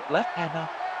little, left hand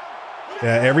up.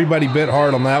 Yeah, everybody bit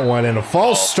hard on that one, and a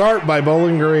false start by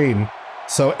Bowling Green.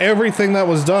 So everything that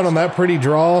was done on that pretty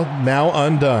draw, now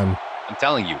undone. I'm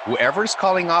telling you, whoever's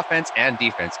calling offense and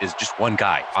defense is just one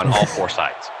guy on all 4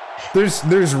 sides.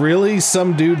 There's really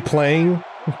some dude playing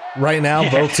right now,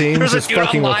 both teams, just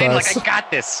fucking with us. Like, I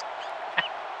got this.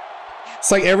 It's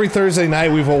like every Thursday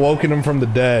night we've awoken him from the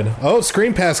dead. Oh,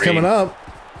 screen pass coming up.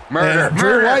 Murder.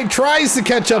 Drew White tries to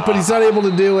catch up, but he's not able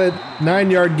to do it.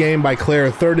 9-yard gain by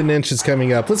Claire. 3rd and inches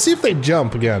coming up. Let's see if they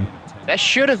jump again. That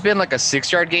should have been like a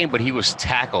 6-yard gain, but he was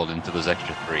tackled into those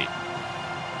extra 3.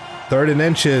 3rd and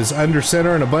inches, under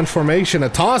center in a bunch formation, a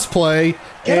toss play,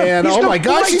 and oh my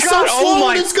gosh, he's so slow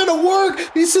and it's gonna work.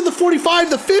 He's in the 45,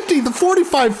 the 50, the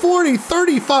 45, 40,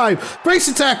 35. Breaks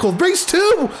a tackle, breaks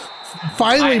 2.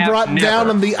 Finally brought down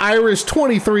on the Irish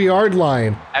 23-yard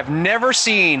line. I've never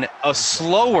seen a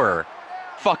slower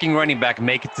fucking running back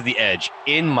make it to the edge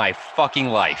in my fucking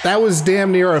life. That was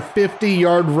damn near a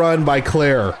 50-yard run by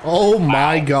Claire. Oh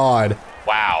my God.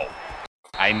 Wow.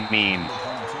 I mean...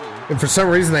 And for some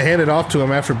reason, they handed off to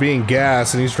him after being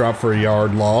gassed, and he's dropped for a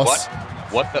yard loss.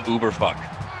 What the uber fuck?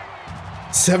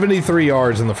 73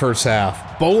 yards in the first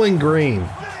half. Bowling Green.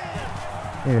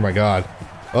 Oh my God.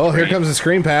 Oh, here comes the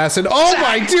screen pass, and oh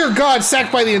my dear God,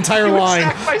 sacked by the entire line.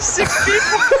 Sacked by 6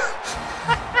 people.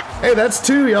 Hey, that's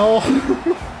 2, y'all.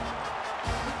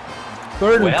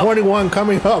 3rd and 21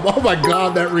 coming up. Oh my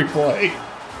God, that replay.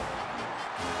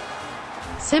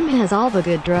 Sim has all the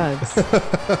good drugs.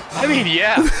 I mean,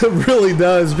 yeah. It really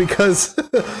does, because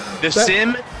the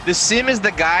sim is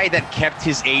the guy that kept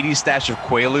his 80s stash of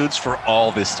Quaaludes for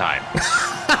all this time.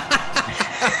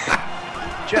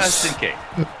 Just in case.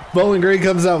 Bowling Green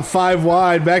comes out 5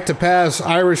 wide, back to pass.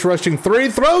 Irish rushing 3,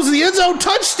 throws the end zone,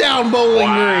 touchdown, Bowling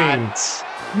Green.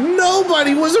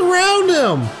 Nobody was around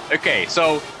him. Okay,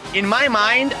 so in my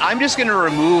mind, I'm just going to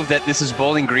remove that this is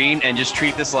Bowling Green and just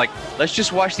treat this like, let's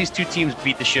just watch these 2 teams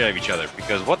beat the shit out of each other,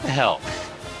 because what the hell?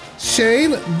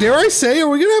 Shane, dare I say, are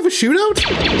we going to have a shootout?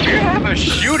 We're going to have a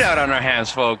shootout on our hands,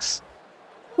 folks.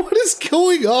 What is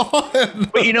going on?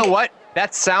 But you know what?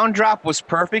 That sound drop was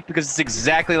perfect because it's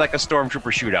exactly like a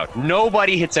Stormtrooper shootout.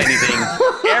 Nobody hits anything.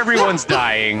 Everyone's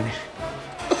dying.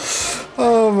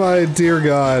 Oh my dear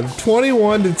God.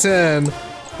 21 to 10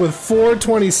 with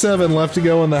 4:27 left to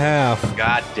go in the half.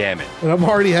 God damn it. And I'm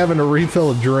already having to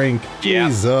refill a drink. Yeah,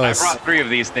 Jesus. I brought 3 of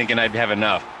these thinking I'd have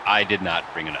enough. I did not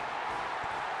bring enough.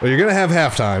 Well, you're going to have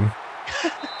halftime.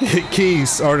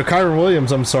 Kyron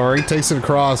Williams, I'm sorry, takes it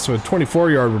across to a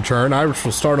 24-yard return. Irish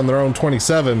will start on their own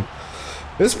 27.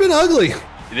 It's been ugly.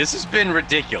 This has been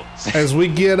ridiculous. As we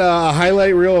get a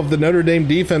highlight reel of the Notre Dame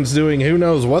defense doing who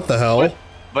knows what the hell.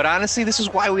 But honestly, this is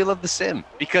why we love the sim.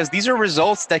 Because these are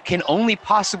results that can only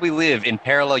possibly live in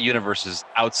parallel universes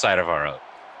outside of our own.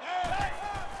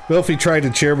 Wilfie tried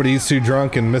to cheer, but he's too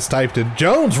drunk and mistyped it.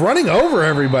 Jones running over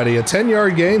everybody. A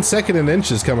 10-yard gain, 2nd and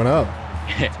inches coming up.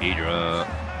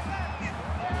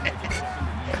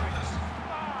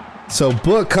 So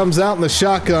Book comes out in the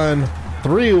shotgun.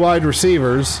 3 wide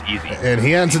receivers. Easy. And he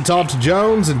hands it off to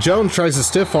Jones, and Jones tries to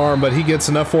stiff arm, but he gets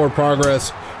enough forward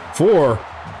progress for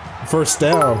first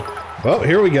down. Well,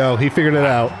 here we go. He figured it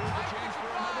out.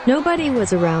 Nobody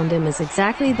was around him is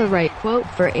exactly the right quote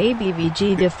for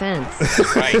ABVG defense.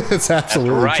 Right. It's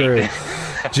absolutely true.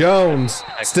 Jones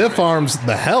stiff arms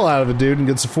the hell out of a dude and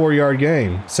gets a 4-yard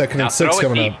gain. 2nd and 6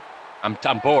 coming up.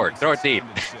 I'm bored. Throw it deep.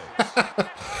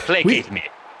 Placate me.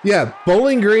 Yeah,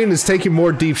 Bowling Green is taking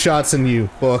more deep shots than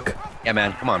you, Book. Yeah,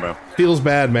 man. Come on, bro. Feels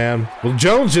bad, man. Well,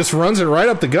 Jones just runs it right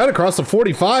up the gut across the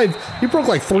 45. He broke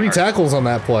like 3 tackles on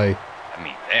that play. I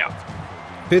mean, damn.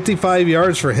 55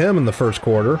 yards for him in the first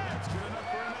quarter.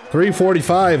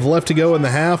 3:45 left to go in the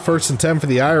half. 1st and 10 for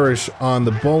the Irish on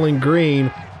the Bowling Green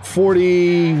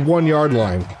 41-yard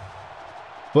line.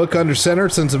 Book under center,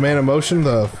 sends a man in motion,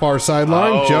 the far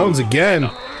sideline. Oh, Jones again,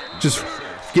 just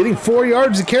getting 4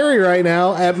 yards to carry right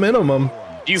now at minimum.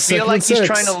 Do you feel like he's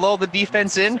trying to lull the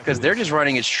defense in? Because they're just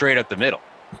running it straight up the middle.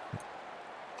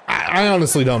 I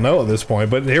honestly don't know at this point,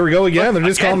 but here we go again. They're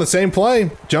just calling the same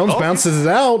play. Jones bounces it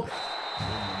out.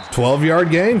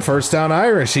 12-yard gain, 1st down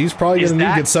Irish. He's probably going to need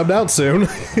to get subbed out soon.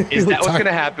 Is that what's going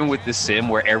to happen with the sim,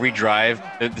 where every drive,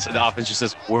 the offense just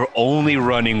says, we're only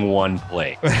running one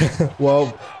play?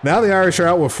 Well, now the Irish are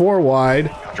out with 4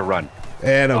 wide. To run.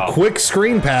 And a quick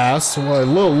screen pass, well, a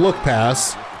little look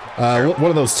pass. One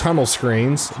of those tunnel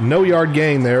screens. No yard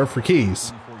gain there for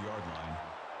Keys.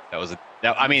 That was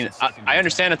I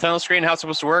understand a tunnel screen, how it's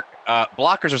supposed to work.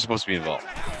 Blockers are supposed to be involved.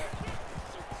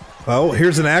 Oh,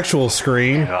 here's an actual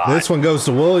screen. God. This one goes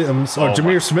to Williams, or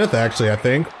Jameer Smith, actually, I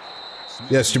think.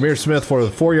 Yes, Jameer Smith for the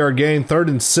 4-yard gain. 3rd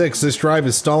and 6. This drive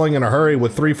is stalling in a hurry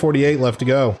with 3:48 left to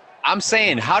go. I'm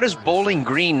saying, how does Bowling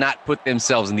Green not put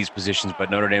themselves in these positions, but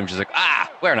Notre Dame is just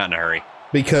like, we're not in a hurry?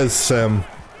 Because and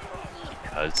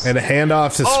a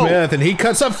handoff to Smith, and he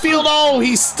cuts up field. Oh,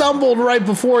 he stumbled right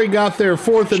before he got there.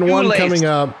 4th and 1 coming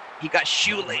up. He got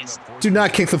shoelaced. Do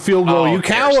not kick the field goal, you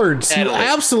cowards. You steadily.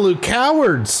 absolute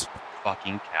cowards.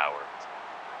 Fucking cowards.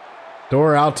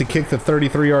 Door out to kick the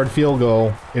 33-yard field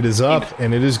goal. It is up,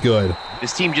 and it is good.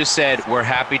 This team just said, we're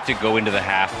happy to go into the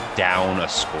half down a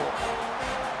score.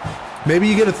 Maybe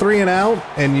you get a 3 and out,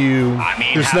 and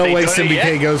there's no way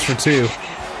SimBK goes for 2.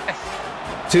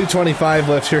 2:25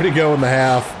 left here to go in the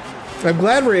half. I'm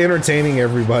glad we're entertaining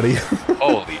everybody.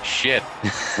 Holy shit.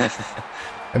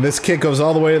 And this kick goes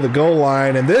all the way to the goal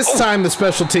line, and this time the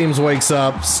special teams wakes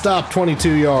up. Stop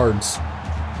 22 yards.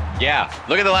 Yeah,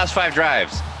 look at the last 5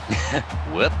 drives.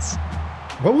 Whoops.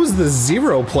 What was the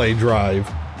 0-play drive?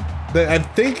 I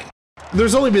think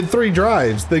there's only been 3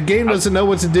 drives. The game doesn't know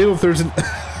what to do if there's an...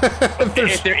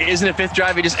 if there isn't a 5th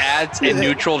drive, it just adds a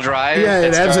neutral drive. Yeah,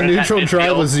 it adds a neutral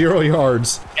drive with 0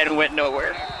 yards. And went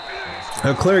nowhere.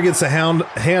 Now Claire gets a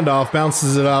handoff,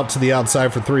 bounces it out to the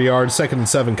outside for 3 yards. 2nd and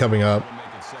 7 coming up.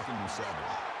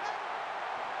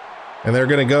 And they're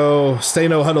going to go stay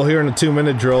no huddle here in a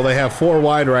 2-minute drill. They have 4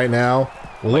 wide right now.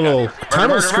 A little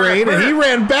tunnel screen, and he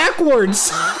ran backwards.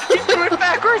 He threw it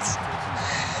backwards.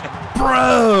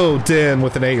 Broden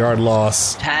with an 8-yard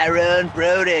loss. Tyrone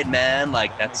Broden, man.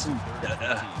 Like, that's some...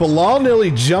 Bilal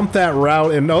nearly jumped that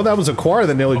route, and that was Aquara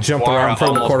that nearly jumped around in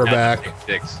front of the quarterback.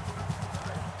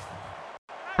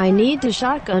 I need to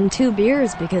shotgun 2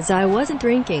 beers because I wasn't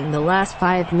drinking the last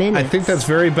 5 minutes. I think that's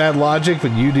very bad logic,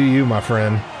 but you do you, my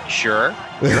friend. Sure.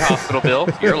 Your hospital bill,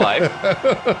 your life.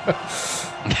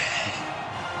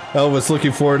 Elvis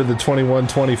looking forward to the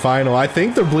 21-20 final. I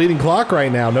think they're bleeding clock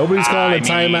right now. Nobody's calling a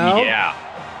timeout. Yeah.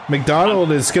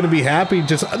 McDonald is going to be happy.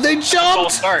 They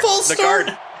jumped! Full start!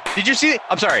 Guard. Did you see it?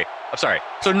 I'm sorry.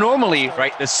 So normally,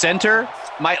 right, the center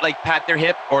might like pat their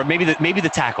hip, or maybe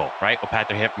the tackle, right, will pat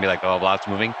their hip and be like, oh, blah, it's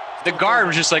moving. The guard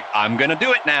was just like, I'm going to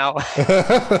do it now.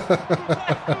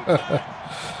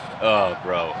 Oh,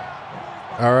 bro.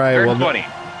 All right. 3rd and 20.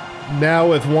 Now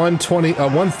with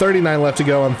 1:39 left to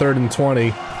go on 3rd and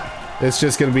 20. It's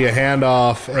just going to be a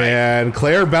handoff, and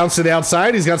Claire bounced it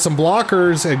outside. He's got some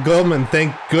blockers, and Goldman,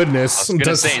 thank goodness. I was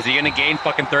going to say, is he going to gain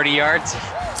fucking 30 yards?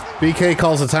 BK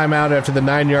calls a timeout after the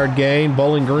 9-yard gain.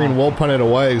 Bowling Green will punt it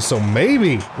away, so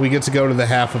maybe we get to go to the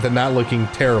half with it not looking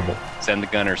terrible. Send the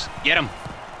Gunners. Get him.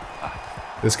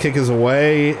 This kick is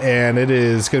away, and it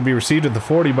is going to be received at the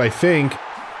 40 by Fink.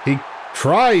 He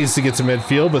tries to get to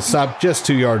midfield, but stopped just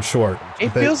 2 yards short. It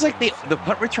feels like the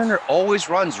punt returner always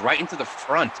runs right into the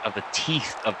front of the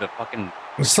teeth of the fucking...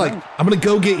 It's like, I'm going to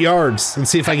go get yards and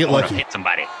see if I get lucky. Hit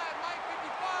somebody.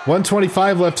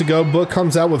 1:25 left to go. Book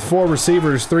comes out with 4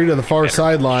 receivers, 3 to the far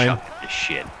sideline. Chuck this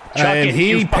shit. And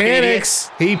he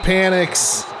panics. He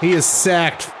panics. He is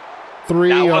sacked.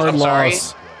 3-yard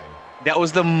loss. That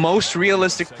was the most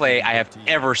realistic play I have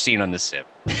ever seen on this sim.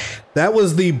 That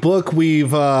was the book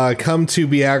we've come to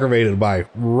be aggravated by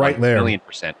right there.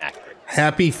 1,000,000% accurate.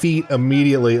 Happy feet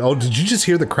immediately. Oh, did you just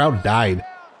hear the crowd died?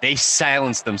 They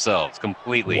silenced themselves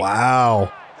completely.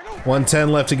 Wow. 1:10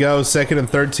 left to go. 2nd and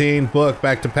 13. Book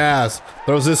back to pass.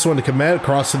 Throws this one to Komet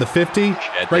across to the 50.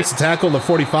 Breaks the tackle to the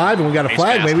 45, and we got a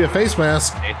flag, maybe a face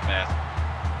mask. Face mask.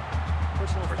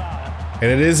 And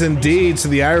it is indeed, so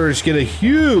the Irish get a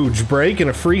huge break and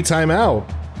a free timeout.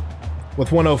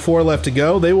 With 1:04 left to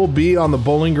go, they will be on the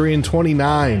Bowling Green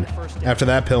 29 after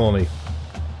that penalty.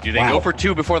 Do they go for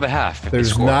 2 before the half?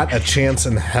 There's not a chance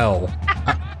in hell.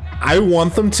 I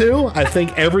want them to. I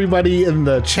think everybody in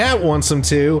the chat wants them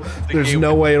to. There's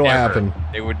no way it'll happen.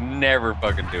 They would never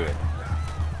fucking do it.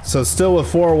 So still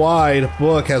with 4 wide,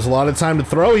 Book has a lot of time to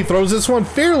throw. He throws this one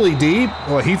fairly deep.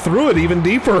 Well, he threw it even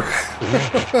deeper.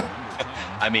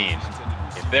 I mean,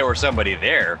 if there were somebody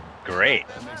there, great.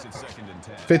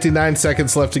 59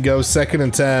 seconds left to go, 2nd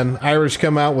and 10. Irish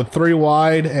come out with 3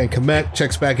 wide, and Komet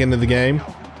checks back into the game.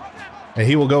 And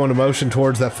he will go into motion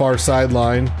towards that far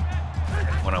sideline.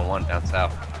 One-on-one down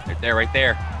south. Right there, right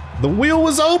there. The wheel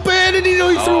was open, and he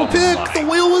threw a pick. The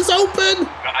wheel was open.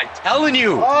 I'm telling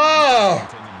you.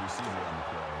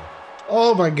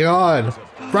 Oh my God.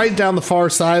 Right down the far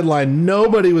sideline.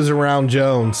 Nobody was around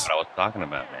Jones. That's what I was talking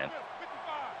about, man.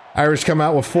 Irish come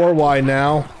out with 4 wide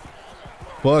now.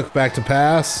 Book back to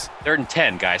pass. 3rd and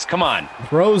 10, guys. Come on.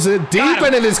 Throws it deep,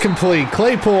 and it is complete.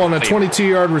 Claypool on a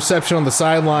 22-yard reception on the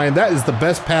sideline. That is the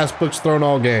best pass Book's thrown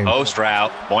all game. Post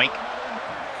route. Boink.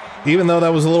 Even though that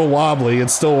was a little wobbly, it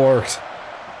still worked.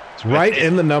 Right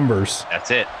in the numbers.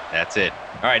 That's it. That's it.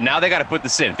 All right, now they got to put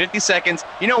this in. 50 seconds.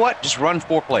 You know what? Just run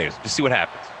 4 plays. Just see what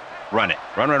happens. Run it.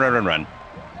 Run.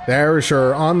 The Irish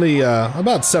are on the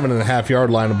about 7.5-yard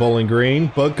line of Bowling Green.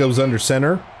 Book goes under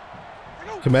center.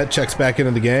 Komet checks back into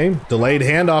the game. Delayed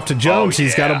handoff to Jones.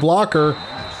 He's got a blocker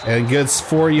and gets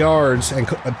 4 yards. And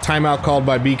a timeout called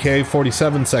by BK.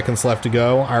 47 seconds left to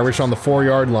go. Irish on the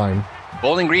 4-yard line.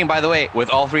 Bowling Green, by the way,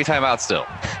 with all 3 timeouts still.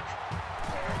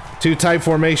 2 tight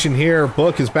formation here.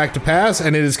 Book is back to pass,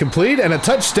 and it is complete, and a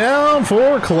touchdown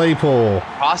for Claypool.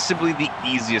 Possibly the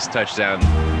easiest touchdown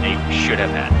they should have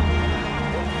had.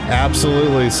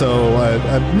 Absolutely. So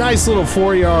a nice little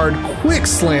 4-yard quick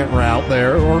slant route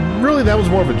there, or really that was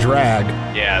more of a drag.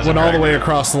 Yeah, went all the way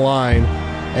across the line,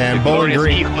 and Bowling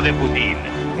Green.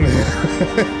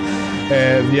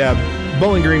 And yeah,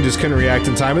 Bowling Green just couldn't react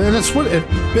in time, and that's what it's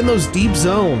been, those deep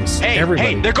zones. Hey,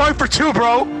 they're going for 2,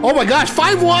 bro. Oh my gosh,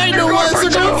 5 wide. They're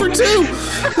going for 2.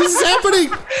 This is happening.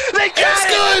 They got it's it.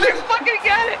 Good. They fucking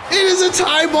got it. It is a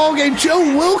tie ball game. Joe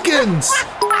Wilkins.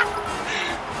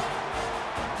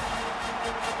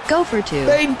 Go for 2.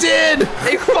 They did.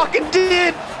 They fucking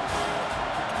did.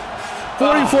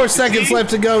 44 seconds left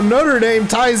to go. Notre Dame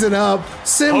ties it up.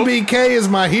 Sim BK is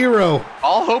my hero.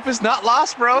 All hope is not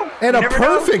lost, bro. And a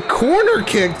perfect corner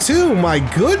kick, too. My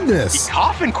goodness. He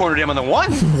coffin cornered him on the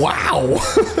 1. Wow.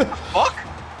 Fuck.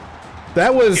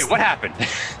 That was... Hey, what happened?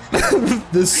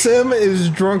 The Sim is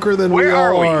drunker than we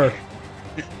all are.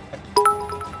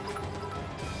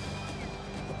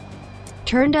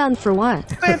 Turn down for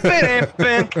what? I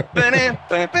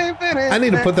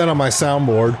need to put that on my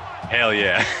soundboard. Hell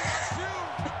yeah.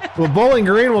 Well, Bowling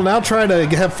Green will now try to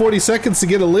have 40 seconds to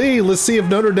get a lead. Let's see if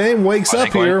Notre Dame wakes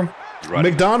up here.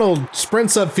 McDonald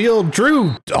sprints upfield.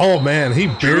 Drew, oh man, he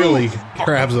barely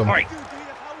grabs him.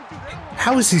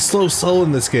 How is he slow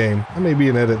in this game? That may be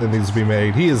an edit that needs to be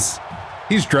made. He's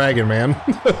dragging, man.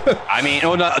 I mean,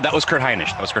 oh no, that was Kurt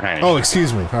Hinish. Oh,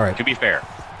 excuse me. All right. To be fair.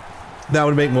 That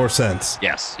would make more sense.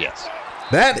 Yes.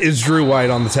 That is Drew White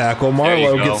on the tackle.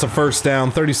 Marlowe gets the first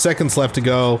down. 30 seconds left to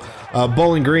go.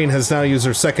 Bowling Green has now used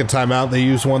their second timeout. They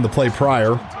used one the play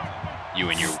prior. You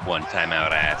and your 1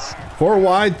 timeout ass. 4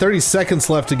 wide, 30 seconds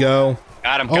left to go.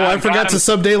 Got him. I forgot to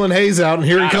sub Dalen Hayes out, and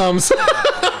here he comes.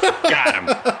 Got him.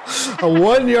 A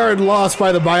 1-yard loss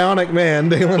by the bionic man,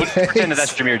 Dalen Hayes. Pretend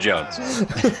that's Jameer Jones.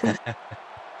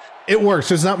 It works.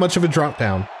 There's not much of a drop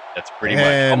down. That's pretty much.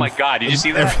 Oh my God! Did you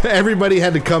see that? Everybody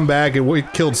had to come back, and we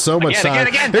killed so much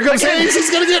time. Here comes Hayes.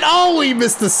 He's gonna get. Oh, he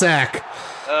missed the sack.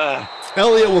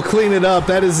 Elliott will clean it up.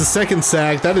 That is the second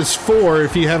sack. That is 4.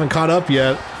 If you haven't caught up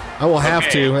yet, I will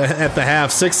have to at the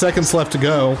half. 6 seconds left to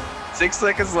go. 6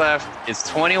 seconds left. It's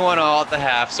 21 all at the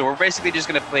half. So we're basically just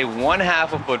gonna play 1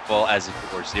 half of football as if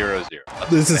it were 0-0.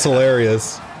 This is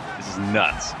hilarious. This is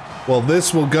nuts. Well,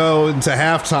 this will go into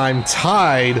halftime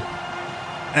tied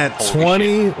at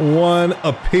 21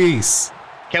 apiece.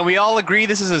 Can we all agree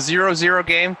this is a 0-0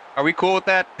 game? Are we cool with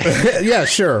that? Yeah,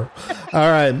 sure. All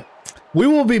right. We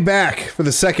will be back for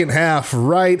the second half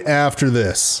right after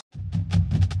this.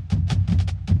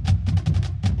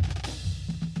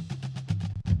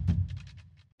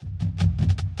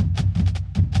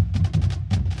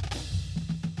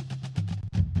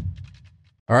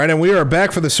 All right, and we are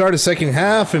back for the start of second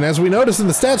half, and as we noticed in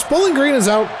the stats, Bowling Green is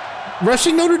out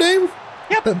rushing Notre Dame.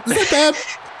 Yep. Is that bad?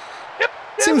 Yep.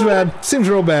 Seems bad. Seems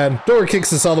real bad. Door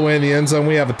kicks us all the way in the end zone.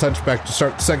 We have a touchback to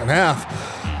start the second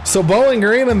half. So Bowling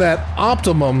Green and that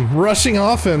optimum rushing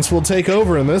offense will take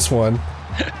over in this one.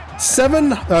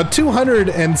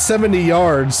 270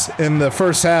 yards in the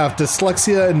first half.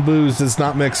 Dyslexia and booze does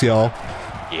not mix, y'all.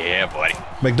 Yeah, buddy.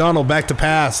 McDonald back to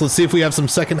pass. Let's see if we have some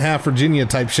second half Virginia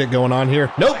type shit going on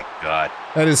here. Nope. My God.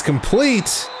 That is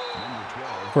complete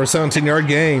for a 17-yard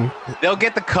gain. They'll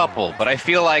get the couple, but I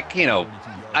feel like,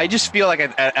 I just feel like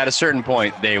at a certain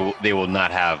point they will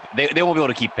not have they won't be able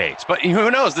to keep pace. But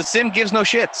who knows? The sim gives no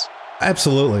shits.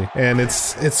 Absolutely, and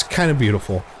it's kind of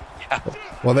beautiful. Yeah.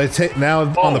 Well, they take now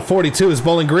on the 42 is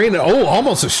Bowling Green. Oh,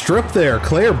 almost a strip there.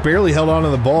 Claire barely held on to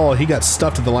the ball. He got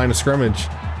stuffed at the line of scrimmage.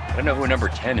 I don't know who number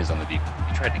 10 is on the defense.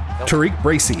 He tried to kill Tariq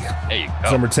Bracey, There you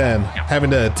go. number 10, having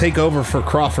to take over for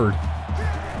Crawford.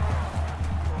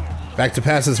 Back to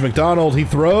passes McDonald. He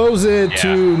throws it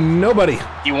to nobody.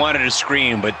 He wanted to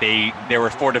scream, but there were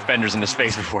 4 defenders in his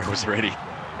face before it was ready.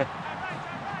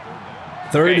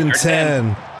 Third and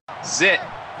 10. Zit.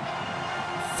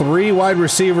 3 wide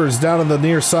receivers down on the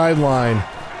near sideline.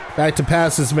 Back to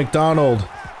passes McDonald.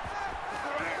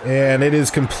 And it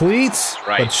is complete,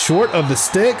 but short of the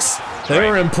sticks. They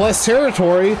are in plus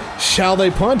territory. Shall they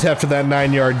punt after that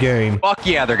 9-yard gain? Fuck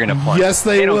yeah, they're gonna punt. Yes,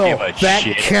 they don't will. Give a That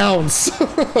shit. counts.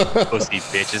 Pussy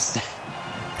bitches.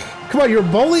 Come on, you're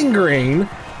Bowling Green.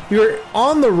 You're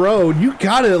on the road. You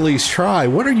gotta at least try.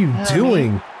 What are you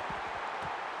doing?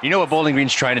 You know what Bowling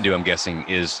Green's trying to do, I'm guessing,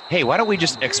 is, hey, why don't we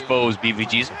just expose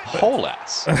BVG's whole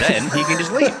ass? Then he can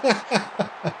just leave.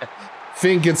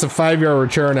 Fink gets a 5-yard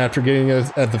return after getting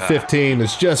it at the 15.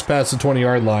 It's just past the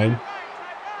 20-yard line.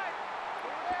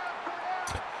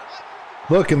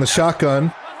 Look, in the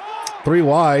shotgun. 3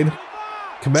 wide.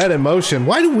 Komet in motion.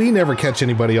 Why do we never catch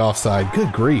anybody offside?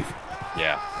 Good grief.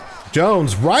 Yeah.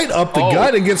 Jones right up the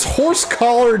gut and gets horse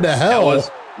collared to hell.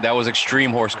 That was extreme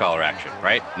horse collar action,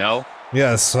 right? No?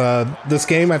 Yes, this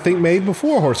game I think made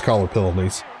before horse collar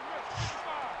penalties.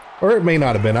 Or it may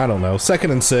not have been, I don't know.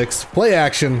 2nd and 6, play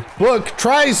action. Book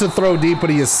tries to throw deep, but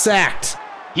he is sacked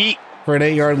for an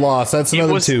 8-yard loss. That's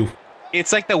another 2.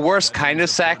 It's like the worst kind of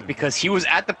sack because he was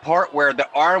at the part where the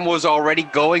arm was already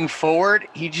going forward.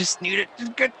 He just needed to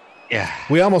get... Yeah.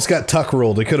 We almost got tuck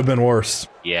ruled. It could have been worse.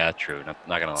 Yeah, true. Not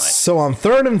gonna lie. So on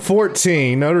 3rd and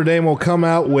 14, Notre Dame will come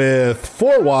out with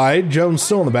 4 wide. Jones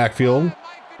still in the backfield.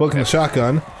 Book in the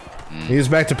shotgun. He's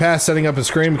back to pass, setting up a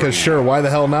screen because sure, why the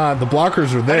hell not? The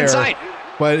blockers are there,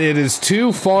 but it is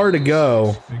too far to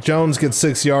go. Jones gets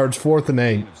 6 yards, 4th and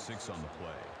 8.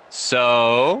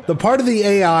 So the part of the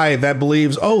AI that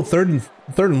believes, oh, third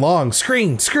and long,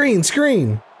 screen.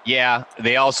 Yeah,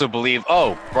 they also believe,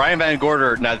 oh, Brian Van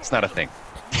Gorder, no, that's not a thing.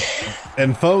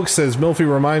 And folks, as Milfy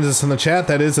reminds us in the chat,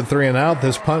 that is a 3 and out.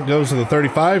 This punt goes to the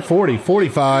 35, 40,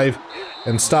 45,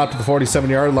 and stopped at the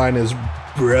 47-yard line is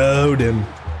Broden.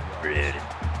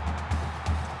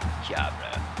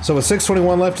 So with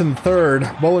 6:21 left in the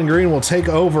 3rd, Bowling Green will take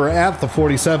over at the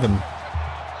 47.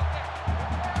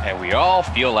 And we all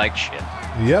feel like shit.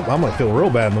 Yep, I'm going to feel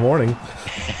real bad in the morning.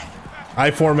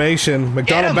 I formation.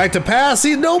 McDonald back to pass.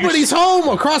 See, nobody's home.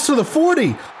 Across to the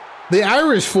 40. The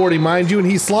Irish 40, mind you, and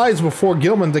he slides before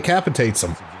Gilman decapitates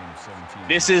him.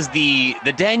 This is the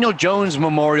Daniel Jones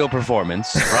Memorial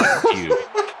Performance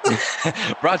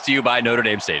brought to you by Notre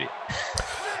Dame Stadium.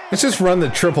 Let's just run the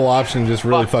triple option and just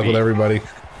really fuck with everybody.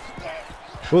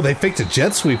 Oh, they faked a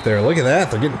jet sweep there. Look at that.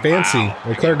 They're getting fancy. Wow.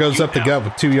 Leclerc goes up the gut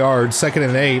with 2 yards. 2nd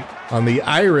and 8 on the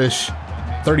Irish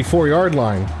 34-yard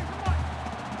line.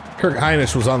 Kirk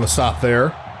Heinisch was on the stop there.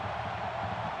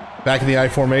 Back in the I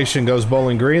formation goes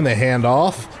Bowling Green. They hand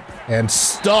off and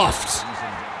stuffed.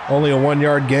 Only a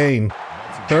 1-yard gain.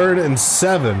 3rd and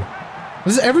 7.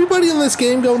 Does everybody in this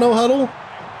game go no huddle?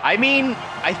 I mean,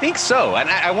 I think so. And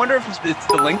I wonder if it's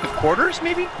the length of quarters,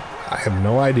 maybe? I have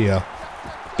no idea.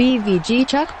 BVG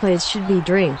Chuck plays should be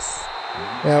drinks.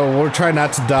 Yeah, well, we're trying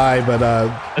not to die, but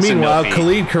meanwhile,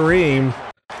 Khalid Kareem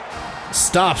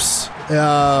stops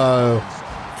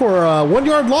for a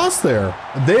 1-yard loss there.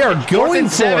 They are going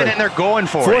for it. And they're going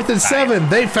for 4th and 7.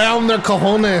 They found their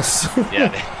cojones.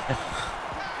 Yeah.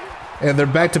 And they're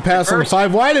back to pass on the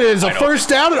 5 wide. It is a first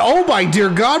down. And oh my dear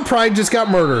God, Pride just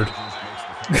got murdered.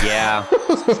 Yeah.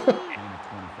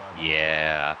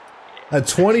 Yeah. A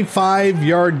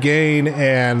 25-yard gain,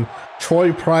 and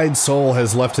Troy Pride Soul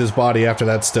has left his body after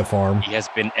that stiff arm. He has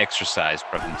been exercised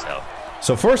from himself.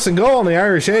 So 1st and goal on the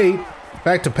Irish 8.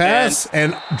 Back to pass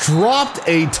and dropped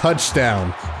a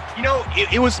touchdown. You know,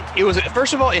 it was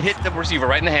first of all, it hit the receiver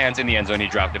right in the hands in the end zone. He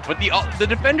dropped it, but the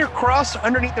defender crossed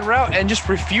underneath the route and just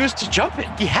refused to jump it.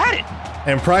 He had it.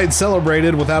 And Pride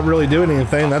celebrated without really doing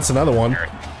anything. That's another one.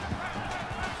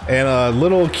 And a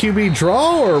little QB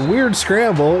draw or weird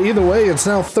scramble. Either way, it's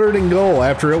now 3rd and goal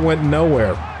after it went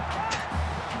nowhere.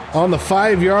 On the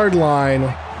 5-yard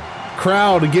line,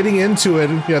 crowd getting into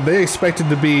it. Yeah, they expected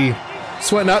to be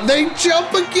sweating out. They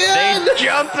jump again! They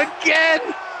jump again!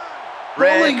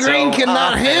 Bowling Green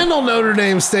cannot handle Notre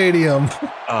Dame Stadium.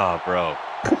 Oh, bro.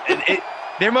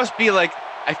 There must be like,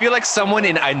 I feel like someone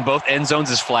in both end zones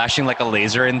is flashing like a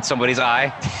laser in somebody's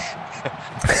eye.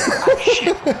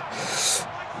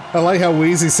 I like how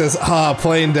Wheezy says,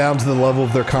 playing down to the level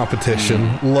of their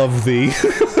competition. Love thee.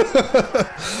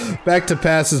 Back to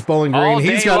passes, Bowling Green.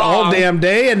 He's got all damn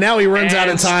day, and now he runs out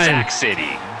of time. Sack City.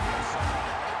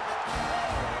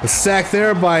 A sack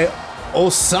there by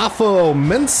Osafo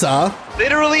Mensah.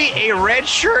 Literally a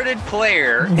red-shirted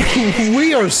player.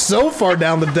 We are so far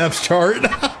down the depth chart.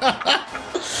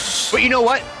 But you know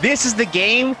what? This is the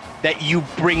game that you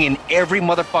bring in every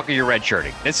motherfucker you're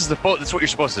redshirting. This is that's what you're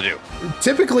supposed to do.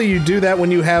 Typically, you do that when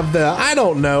you have the,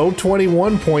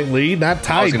 21-point lead, not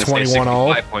tied 21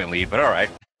 all. 5-point lead, but all right.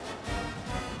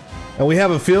 And we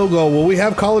have a field goal. Well, we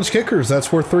have college kickers.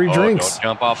 That's worth 3 drinks. Don't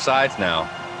jump off sides now.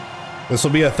 This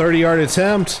will be a 30-yard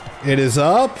attempt. It is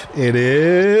up. It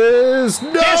is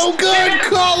no good.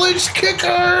 College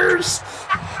kickers.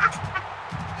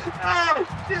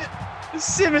 Oh shit! This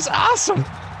sim is awesome.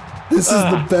 This is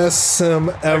the best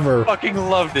sim ever. I fucking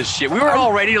love this shit. We were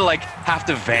all ready to like have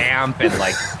to vamp and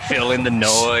like fill in the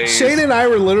noise. Shane and I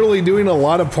were literally doing a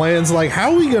lot of plans. Like,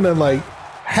 how are we gonna like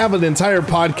have an entire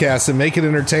podcast and make it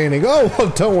entertaining? Oh, well,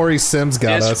 don't worry, Sims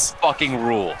got us. Fucking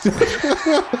rules.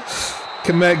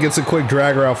 Komet gets a quick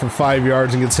dragger out for 5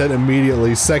 yards and gets hit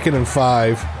immediately. 2nd and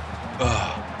 5.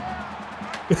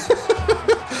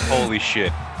 Holy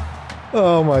shit.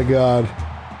 Oh my god.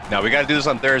 Now we got to do this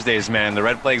on Thursdays, man. The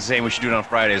red flag's saying we should do it on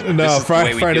Fridays. But No, this is the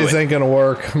way we Fridays do it. ain't gonna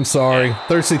work. I'm sorry. Yeah.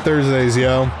 Thirsty Thursdays,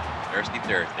 yo. Thirsty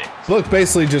Thursday. Look,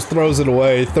 basically just throws it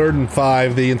away. 3rd and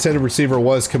 5. The intended receiver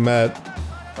was Komet.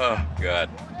 Oh god.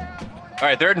 All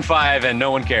right, 3rd and 5, and no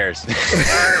one cares.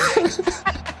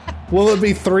 Will it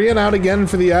be 3 and out again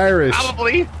for the Irish?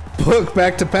 Probably. Book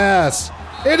back to pass.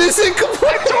 It is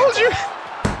incomplete. I told you.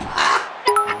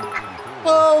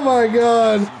 Oh my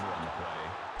god.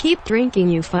 Keep drinking,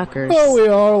 you fuckers. Oh, we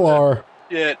all are.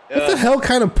 Shit. What the hell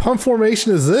kind of pump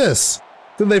formation is this?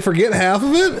 Did they forget half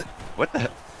of it? What the?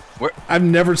 I've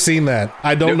never seen that.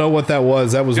 I don't know what that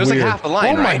was. That was It was like weird. half the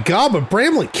line, oh my right? god, but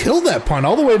Bramlett killed that punt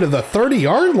all the way to the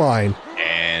 30-yard line.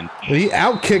 And He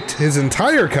outkicked his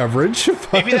entire coverage.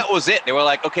 maybe that was it. They were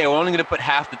like, okay, we're only going to put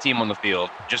half the team on the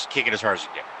field. Just kick it as hard as you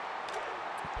can.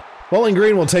 Bowling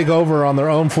Green will take over on their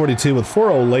own 42 with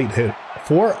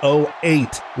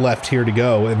 4:08 left here to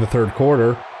go in the 3rd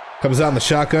quarter. Comes out in the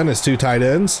shotgun as 2 tight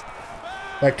ends.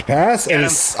 Back to pass. And he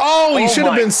Oh should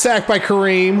have my- been sacked by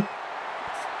Kareem.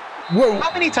 Whoa,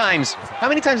 How many times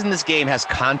in this game has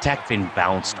contact been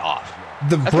bounced off?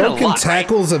 the That's been a broken lot, right?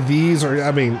 tackles of these are,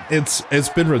 I mean, it's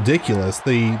been ridiculous.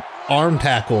 The arm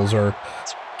tackles are,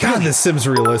 God, this sim's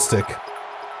realistic.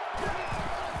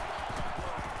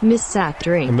 Miss sack And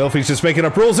drink. Milfy's just making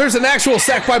up rules. There's an actual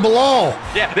sack by Bilal.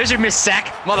 Yeah, there's your miss sack,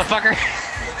 motherfucker.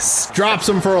 Drops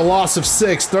him for a loss of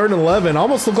 6. 3rd and 11.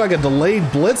 Almost looked like a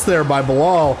delayed blitz there by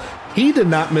Bilal. He did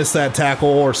not miss that tackle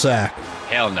or sack.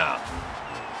 Hell no.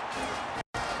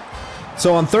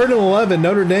 So on 3rd and 11,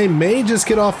 Notre Dame may just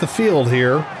get off the field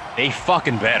here. They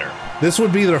fucking better. This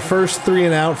would be their first 3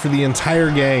 and out for the entire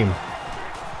game.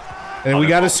 And we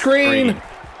got a screen.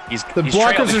 The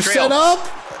blockers are set up.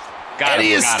 Got And him,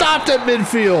 he is got him, stopped at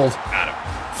midfield. got him.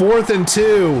 4th and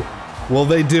 2. Will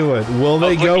they do it? Will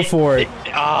they go for it?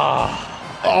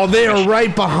 Oh, they are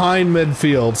right behind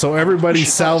midfield, so everybody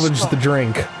salvaged the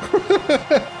drink.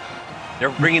 They're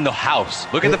bringing the house.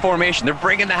 Look at the formation. They're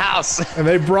bringing the house. And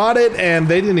they brought it, and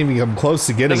they didn't even come close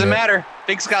to getting Doesn't it. matter.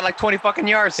 Fink's got like 20 fucking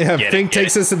yards. Yeah, Get Fink it, get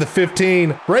takes it. this at the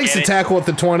 15, breaks Get the it. tackle at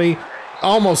the 20,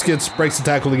 almost breaks the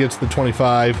tackle to get to the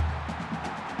 25.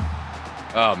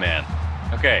 Oh man.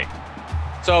 Okay.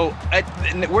 So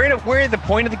we're at the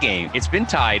point of the game. It's been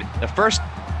tied. The first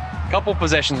couple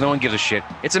possessions, no one gives a shit.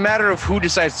 It's a matter of who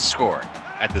decides to score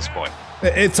at this point.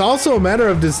 It's also a matter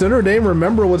of, does Notre Dame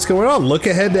remember what's going on? Look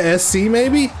ahead to SC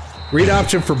maybe? Read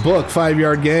option for Book,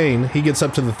 5-yard gain. He gets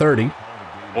up to the 30.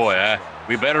 Boy,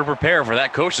 we better prepare for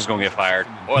that coach is going to get fired.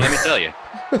 Boy, let me tell you.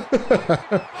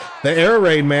 The air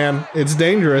raid, man. It's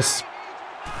dangerous.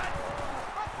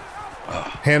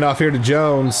 Handoff here to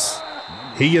Jones.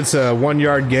 He gets a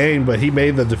 1-yard gain, but he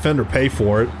made the defender pay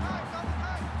for it.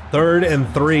 3rd and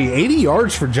 3. 80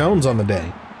 yards for Jones on the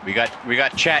day. We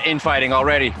got chat infighting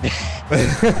already.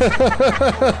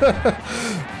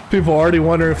 People already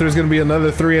wondering if there's going to be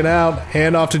another 3 and out.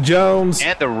 Handoff to Jones.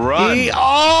 And the run.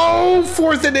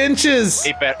 4th and inches. I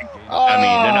mean,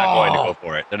 they're not going to go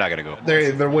for it. They're not going to go for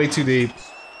it. They're way too deep.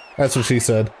 That's what she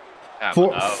said. Oh.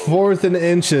 4th and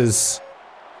inches.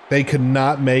 They could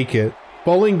not make it.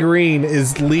 Bowling Green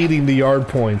is leading the yard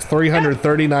points.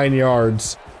 339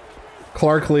 yards.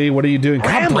 Clark Lee, what are you doing?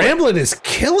 God, Bramblett is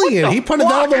killing it. He punted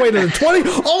that all the way to the 20.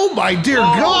 Oh, my dear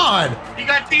God. He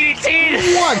got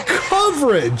DDT'd. What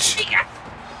coverage.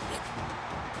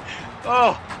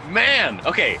 Oh, man.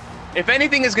 Okay. If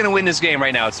anything is going to win this game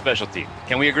right now, it's special team.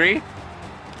 Can we agree?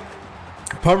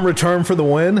 Punt return for the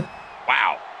win.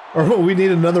 Wow. Or we need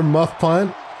another muff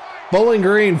punt. Bowling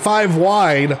Green 5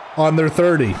 wide on their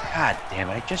 30. God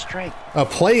damn it, I just drank. A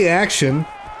play action.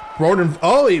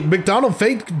 McDonald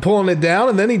faked pulling it down,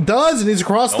 and then he does, and he's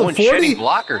across the 40.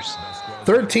 Blockers.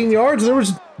 13 yards.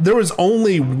 There was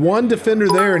only one defender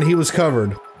there, and he was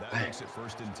covered.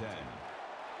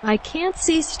 I can't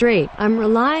see straight. I'm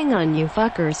relying on you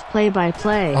fuckers play by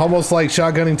play. Almost like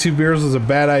shotgunning 2 beers was a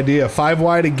bad idea. 5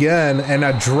 wide again, and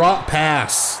a drop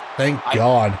pass. Thank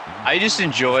God. I just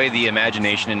enjoy the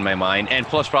imagination in my mind, and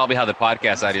plus probably how the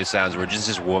podcast audio sounds, where just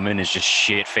this woman is just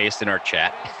shit-faced in our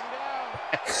chat.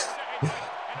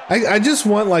 I just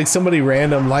want like somebody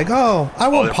random, like, I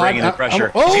want bringing the pressure.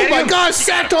 My gosh,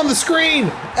 sacked on the screen.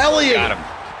 Elliott. Got him.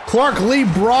 Clark Lee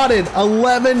brought it.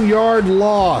 11-yard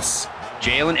loss.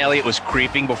 Jalen Elliott was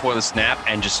creeping before the snap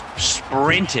and just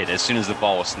sprinted as soon as the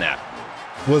ball was snapped.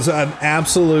 Was an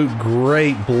absolute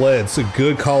great blitz. A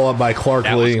good call up by Clark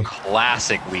Lee. That was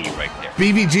classic Lee right there.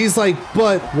 BBG's like,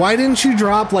 but why didn't you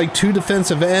drop like 2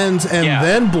 defensive ends and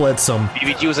then blitz them?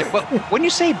 BBG was like, well, when you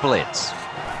say blitz.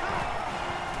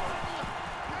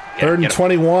 3rd and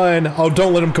 21. Oh,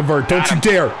 don't let him convert. Don't you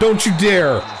dare. Don't you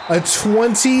dare. A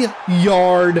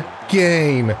 20-yard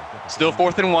gain. Still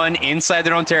 4th and 1 inside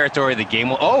their own territory. The game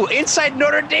will... inside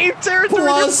Notre Dame territory.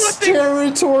 Plus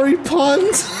territory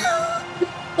punt.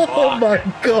 Oh my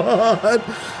God.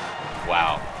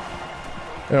 Wow.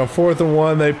 4th and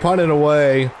 1. They punt it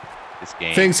away. This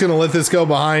game. Fink's going to let this go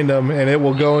behind him, and it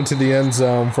will go into the end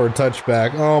zone for a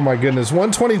touchback. Oh my goodness.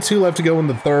 1:22 left to go in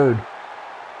the 3rd.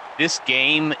 This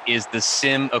game is the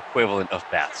sim equivalent of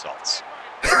bath salts.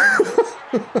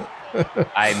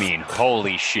 I mean,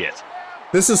 holy shit.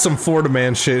 This is some Florida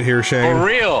man shit here, Shane. For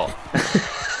real.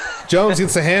 Jones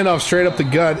gets a handoff straight up the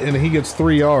gut, and he gets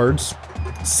 3 yards.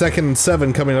 2nd and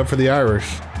 7 coming up for the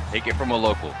Irish. Take it from a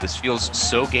local. This feels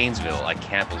so Gainesville. I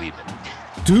can't believe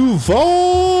it.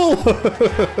 Duval!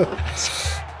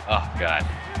 Oh, God.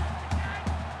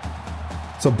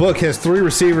 So Book has 3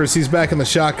 receivers. He's back in the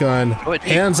shotgun.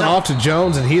 Hands off to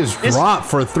Jones, and he is dropped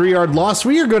for a 3-yard loss.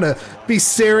 We are going to be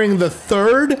staring the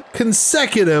 3rd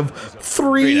consecutive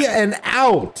 3 and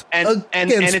out and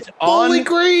it's Bowling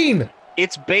Green.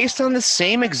 It's based on the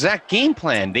same exact game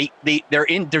plan. They're deep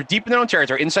in their own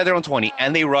territory, inside their own 20,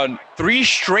 and they run 3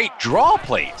 straight draw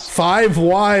plays. 5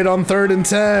 wide on 3rd and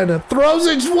 10. Throws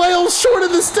it well short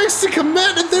of the sticks to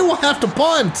commit, and they will have to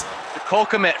punt. Cole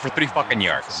Kmet for 3 fucking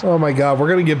yards. Oh my God, we're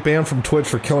gonna get banned from Twitch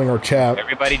for killing our chat.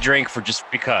 Everybody drink for just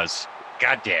because.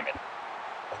 God damn it.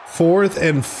 4th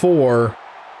and 4.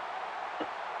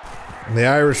 And the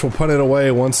Irish will punt it away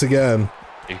once again.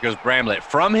 Here goes Bramblett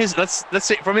from his let's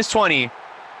say from his 20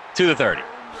 to the 30.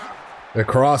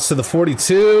 Across to the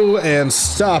 42 and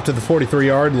stopped at the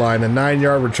 43-yard line. A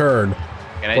 9-yard return.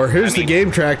 Here's the game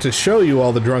track to show you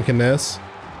all the drunkenness.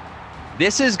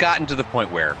 This has gotten to the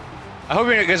point where I hope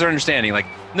you guys are understanding. Like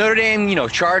Notre Dame,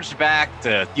 charged back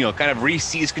to, kind of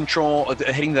re-seize control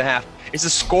heading the half. It's a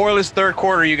scoreless 3rd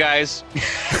quarter, you guys.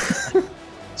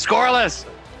 Scoreless.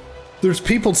 There's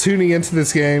people tuning into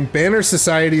this game. Banner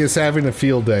Society is having a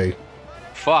field day.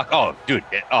 Fuck. Oh, dude.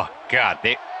 Oh, God.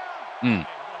 I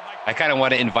kind of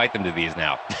want to invite them to these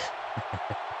now.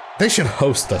 They should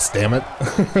host us, damn it.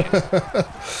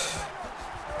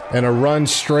 And a run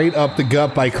straight up the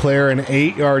gut by Claire, an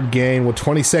 8-yard gain with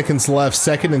 20 seconds left,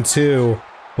 2nd and 2.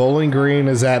 Bowling Green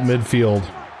is at midfield.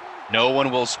 No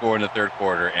one will score in the 3rd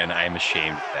quarter, and I'm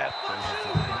ashamed of that.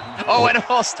 Oh, and a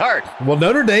false start. Well,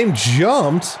 Notre Dame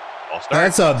jumped.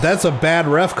 That's a bad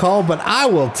ref call, but I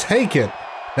will take it.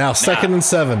 Now 2nd and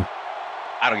 7.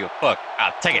 I don't give a fuck.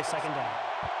 I'll take it. 2nd down.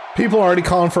 People are already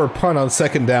calling for a punt on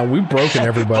 2nd down. We've broken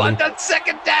everybody. Punt on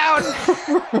 2nd down.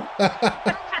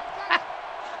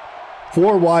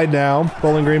 4 wide now.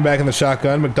 Bowling Green back in the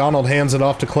shotgun. McDonald hands it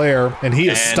off to Claire, and he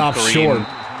is stopped short.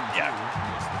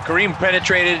 Yeah. Kareem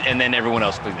penetrated, and then everyone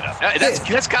else cleaned it up.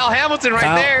 That's Kyle Hamilton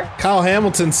there. Kyle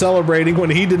Hamilton celebrating when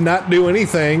he did not do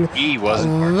anything. He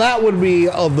wasn't. That would be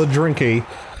the drinky.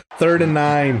 3rd and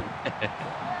 9.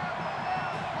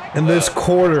 And this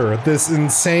quarter, this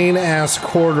insane-ass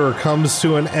quarter comes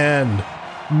to an end.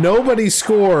 Nobody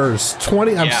scores.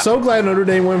 20. I'm so glad Notre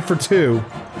Dame went for 2.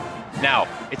 Now,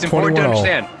 it's important to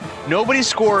understand, nobody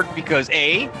scored because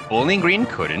A, Bowling Green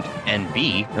couldn't, and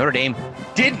B, Notre Dame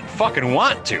didn't fucking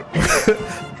want to.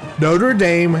 Notre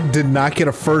Dame did not get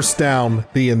a first down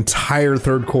the entire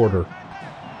 3rd quarter.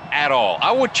 at all.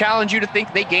 I would challenge you to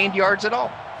think they gained yards at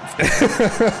all.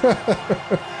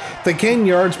 They gain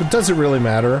yards, but does it really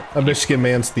matter? A Michigan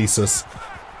man's thesis.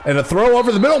 And a throw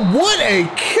over the middle. What a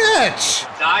catch!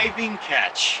 Diving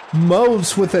catch.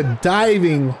 Moves with a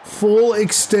diving, full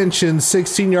extension,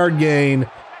 16-yard gain.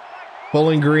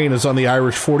 Bowling Green is on the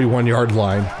Irish 41-yard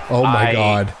line. Oh my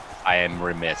God. I am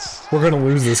remiss. We're gonna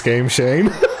lose this game, Shane.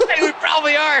 Hey, we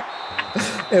probably are.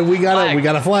 And we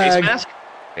got a flag. Face mask.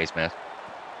 Face mask.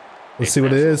 Let's see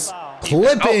what it is.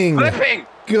 Clipping. Oh, clipping.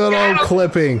 Good old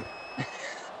clipping.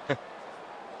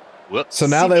 Whoops. So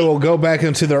now they will go back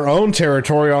into their own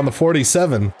territory on the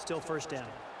 47. Still first down.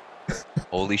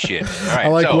 Holy shit. All right, I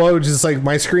like so, Woj is like,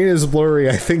 my screen is blurry.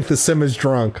 I think the sim is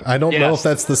drunk. I don't know if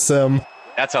that's the sim.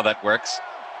 That's how that works.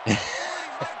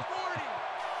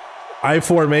 I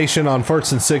formation on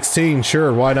 1st and 16.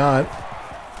 Sure, why not?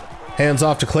 Hands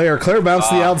off to Claire. Claire bounced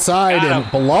to the outside, and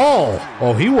Bilal.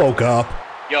 Oh, he woke up.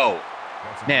 Yo,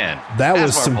 man. That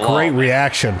was that's some Bilal, great man.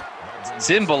 reaction.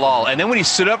 Zim Bilal. And then when he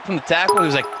stood up from the tackle, he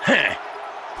was like, huh.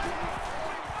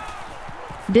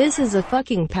 This is a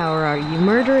fucking power art, you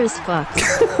murderous fucks.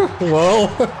 Well,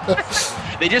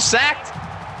 They just sacked?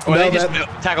 Or No, they just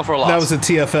that- tackled for a loss? that was a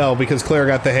TFL because Claire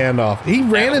got the handoff. He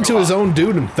ran into his own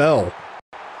dude and fell.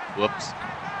 Whoops.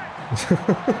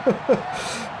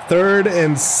 3rd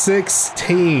and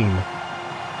 16.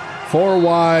 4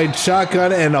 wide,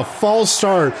 shotgun, and a false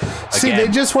start. See, Again.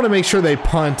 they just want to make sure they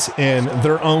punt in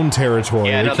their own territory.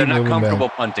 Yeah, They no, they're keep not moving comfortable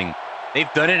back. punting.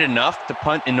 They've done it enough to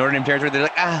punt in Notre Dame territory. They're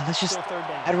like, let's just, Still third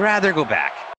down. I'd rather go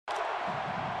back.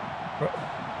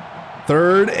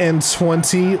 3rd and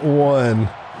 21.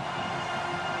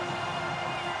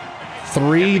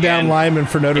 3 down again, linemen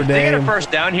for Notre If they get a Dame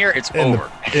first down here, it's in over.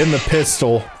 the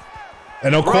pistol.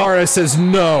 And Okwara says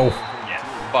no.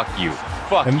 Yeah, fuck you.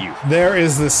 Fuck And you. there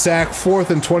is the sack, 4th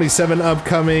and 27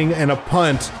 upcoming, and a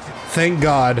punt. Thank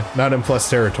God, not in plus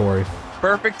territory.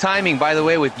 Perfect timing, by the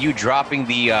way, with you dropping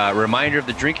the reminder of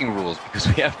the drinking rules, because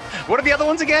we have, what are the other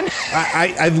ones again?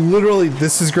 I literally,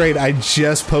 this is great. I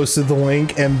just posted the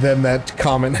link, and then that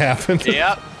comment happened.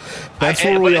 Yep. That's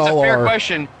where we but all it's a fair are.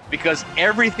 question, because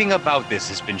everything about this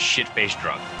has been shit-faced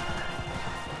drunk.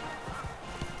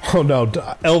 Oh no,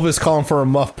 Elvis calling for a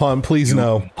muff punt. Please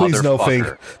no. Please no, Fink.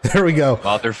 motherfucker. There we go.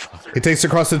 Motherfucker. He takes it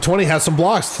across the 20, has some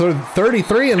blocks.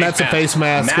 33, and Face that's a mask. face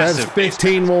mask. Massive That's face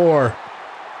 15 more.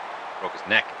 Broke his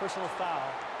neck. Personal foul.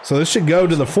 So this should go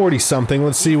to the 40-something.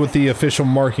 Let's see what the official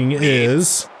marking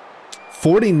is.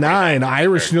 49,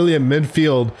 Irish nearly at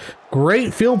midfield.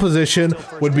 Great field position.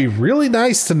 Would be really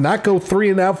nice to not go 3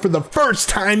 and out for the first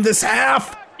time this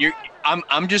half.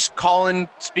 I'm just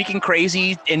speaking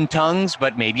crazy in tongues,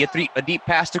 but maybe a deep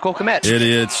pass to Cole Kmet.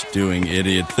 Idiots doing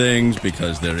idiot things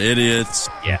because they're idiots.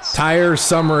 Yes. Tire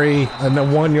summary and a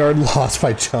 1-yard loss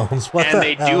by Jones. What And the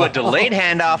they do hell? a delayed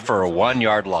handoff for a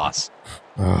 1-yard loss.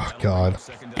 Oh, God.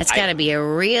 That's got to be a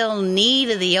real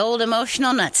need of the old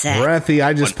emotional nutsack. Breathy,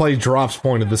 I just played drops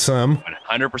point of the sim.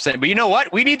 100%. But you know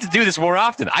what? We need to do this more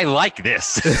often. I like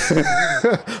this.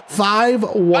 5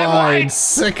 wide,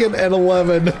 2nd and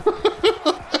 11.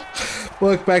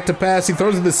 Look, back to pass. He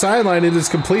throws to the sideline. It is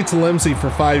complete to Limsey for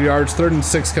 5 yards. 3rd and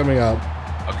 6 coming up.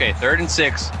 Okay, 3rd and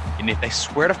 6. And if they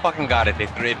swear to fucking God, if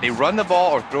they run the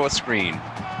ball or throw a screen.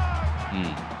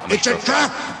 It's a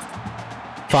trap.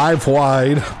 5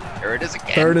 wide. There it is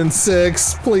again. 3rd and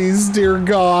 6. Please, dear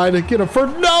God, get a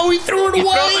first. No, he threw it away.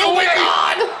 Oh my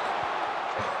God.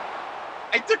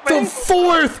 I took The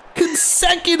 4th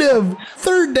consecutive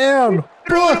 3rd down.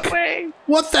 Brooke,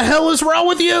 what the hell is wrong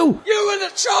with you? You were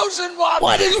the chosen one.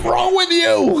 What is wrong with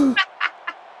you?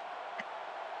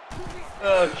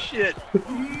 Oh, shit.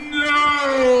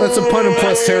 That's a punt in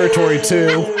plus territory,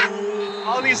 too.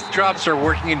 All these drops are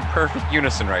working in perfect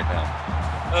unison right now.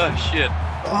 Oh, shit.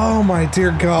 Oh, my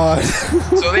dear God.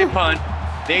 So they punt.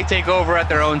 They take over at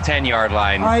their own 10-yard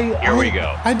line. Here we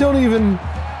go. I don't even...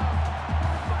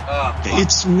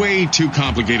 It's way too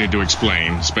complicated to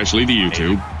explain, especially to you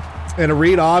two. And a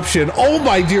read option. Oh,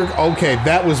 my dear... Okay,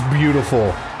 that was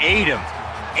beautiful. Ate him.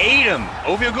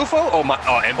 Ovio Gufo? Oh,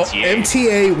 MTA.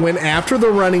 MTA went after the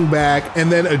running back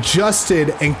and then adjusted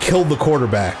and killed the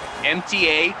quarterback.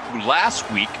 MTA, who last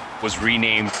week was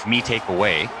renamed Me Take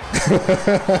Away.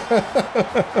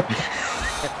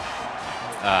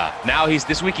 Now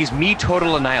this week he's Me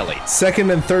Total Annihilate.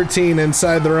 2nd and 13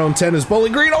 inside their own 10 is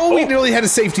Bowling Green. Oh, we nearly had a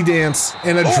safety dance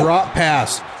and a drop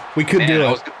pass. We could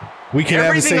do it. We can have a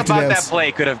Everything safety about dance. that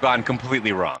play could have gone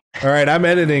completely wrong. All right, I'm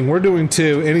editing. We're doing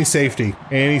 2. Any safety.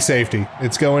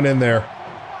 It's going in there.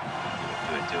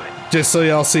 Do it. Just so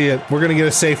y'all see it. We're going to get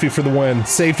a safety for the win.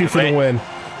 Safety for the win.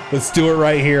 Let's do it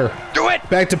right here. Do it!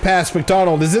 Back to pass.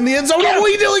 McDonald is in the end zone. Oh,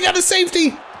 he nearly got a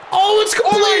safety. Oh, it's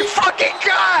complete. Oh, my fucking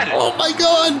God. Oh, my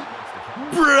God.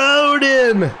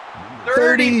 Broden.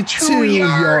 32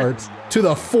 yards to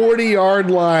the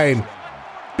 40-yard line.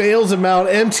 Bails him out.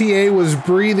 MTA was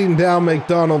breathing down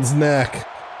McDonald's neck.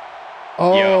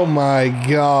 Oh, my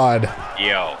God.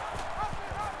 Yo.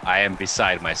 I am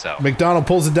beside myself. McDonald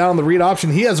pulls it down on the read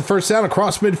option. He has a first down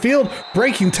across midfield,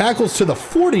 breaking tackles to the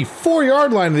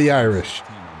 44-yard line of the Irish.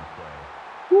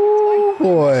 Ooh,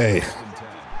 boy.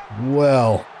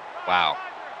 Well. Wow.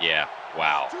 Yeah.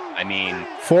 Wow. I mean,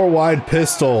 4-wide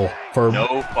pistol for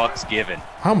no fucks given.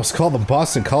 I almost called them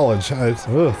Boston College.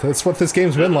 That's what this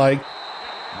game's been like.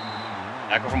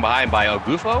 Tackle from behind by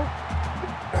Ogufo?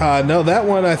 No, that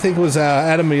one I think was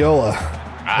Adam Miola.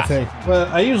 I think. But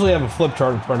I usually have a flip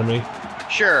chart in front of me.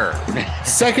 Sure.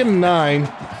 2nd and 9.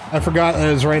 I forgot that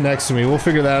it was right next to me. We'll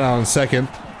figure that out in a second.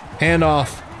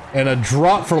 Handoff and a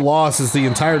drop for loss as the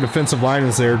entire defensive line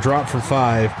is there. Drop for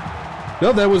 5.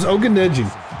 No, that was Ogundeji.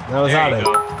 That was out of it.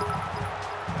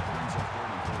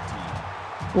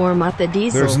 Warm up the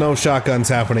diesel. There's no shotguns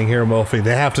happening here, Mofi.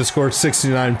 They have to score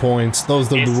 69 points. Those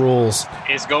are the rules.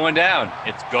 It's going down.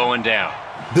 It's going down.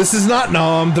 This is not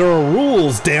Nom. There are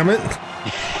rules, damn it.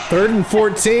 3rd and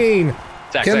 14.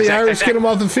 Can the Irish get him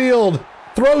off the field?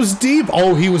 Throws deep.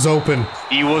 Oh, he was open.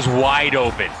 He was wide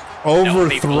open.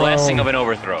 Overthrown. The blessing of an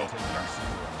overthrow.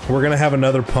 We're going to have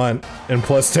another punt in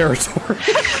plus territory.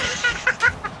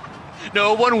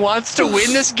 No one wants to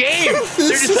win this game.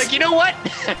 They're just like, you know what?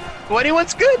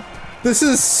 21's good. This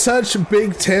is such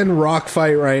Big Ten rock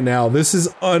fight right now. This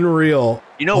is unreal.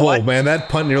 You know what? Oh, man, that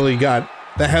punt nearly got...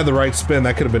 That had the right spin.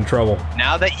 That could have been trouble.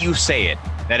 Now that you say it,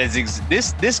 that is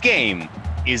this game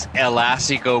is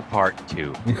Elastico Part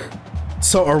 2.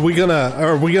 So are we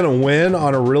gonna win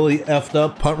on a really effed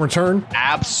up punt return?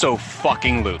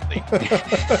 Abso-fucking-lutely.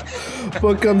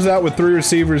 Book comes out with 3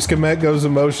 receivers. Komet goes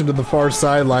in motion to the far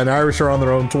sideline. Irish are on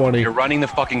their own 20. You're running the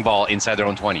fucking ball inside their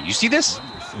own 20. You see this?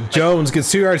 Jones gets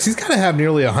 2 yards. He's got to have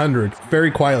nearly 100. Very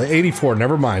quietly. 84.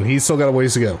 Never mind. He's still got a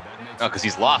ways to go. No, because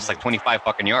he's lost like 25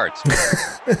 fucking yards.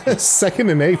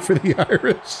 2nd and 8 for the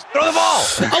Irish. Throw the ball!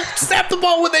 Oh, snap the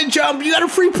ball when they jump. You got a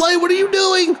free play. What are you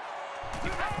doing?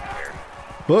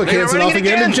 Look, hands it off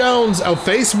again to Jones. A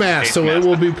face mask, so it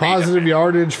will be positive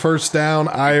yardage. First down,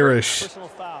 Irish. Personal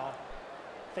foul.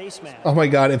 Face mask. Oh my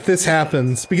God, if this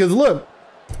happens, because look,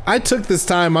 I took this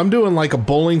time, I'm doing like a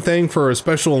bowling thing for a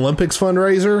Special Olympics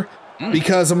fundraiser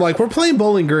because I'm like, we're playing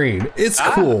Bowling Green. It's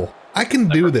cool. I can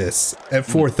do this at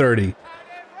 4:30.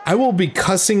 I will be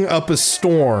cussing up a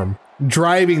storm,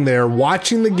 driving there,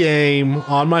 watching the game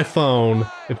on my phone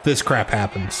if this crap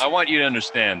happens. I want you to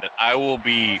understand that I will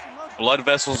be blood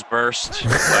vessels burst,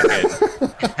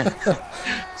 fucking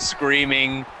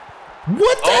screaming.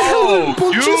 What the hell did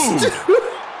Book just do?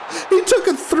 He took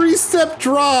a 3-step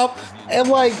drop and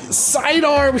like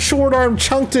sidearm, short arm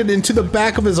chunked it into the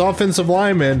back of his offensive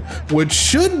lineman, which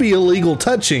should be illegal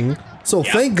touching. So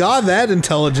thank God that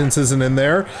intelligence isn't in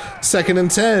there. 2nd and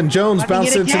 10. Jones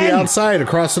bounced it to the outside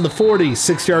across to the 40.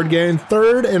 6-yard gain.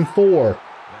 3rd and 4.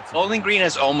 Bowling Green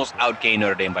has almost outgained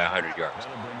Notre Dame by 100 yards.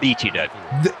 BT did.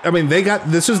 I mean, they got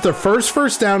this is their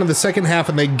first down in the second half,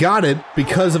 and they got it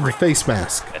because of the face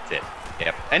mask. That's it.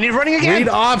 Yep. And he's running again. Read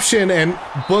option, and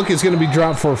Book is going to be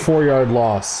dropped for a 4-yard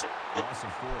loss.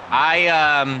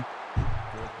 I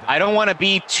don't want to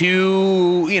be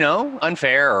too,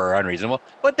 unfair or unreasonable,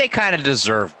 but they kind of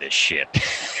deserve this shit.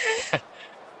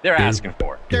 They're asking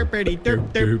for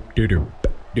it.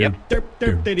 Yep.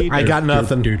 I got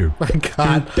nothing. I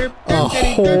got a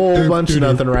whole bunch of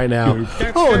nothing right now.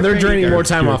 Oh, and they're draining more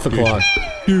time off the clock.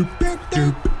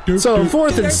 So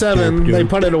 4th and 7, they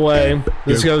put it away.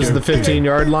 This goes to the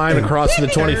 15-yard line across to the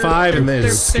 25, and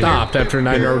then stopped after a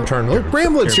 9-yard return. Look,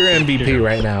 Bramlett's your MVP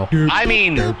right now. I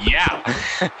mean, yeah.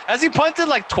 Has he punted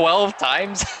like 12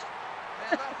 times?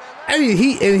 I mean,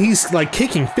 he's like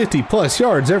kicking 50+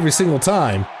 yards every single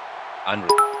time. Unreal.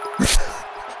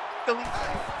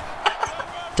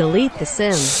 Delete the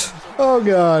sim. Oh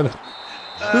God.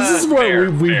 This is where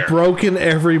we've broken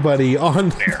everybody on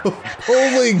the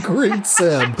Bowling Green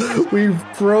sim. We've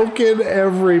broken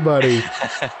everybody.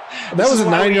 That was a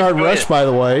 9-yard rush, by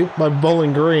the way, by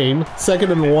Bowling Green.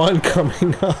 2nd and 1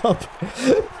 coming up.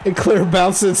 And Claire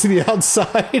bounces to the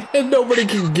outside, and nobody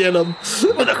can get him.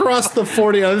 Across the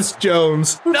 40, this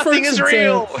Jones. Nothing is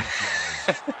real.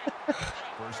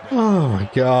 Oh my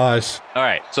gosh. All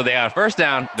right, so they have first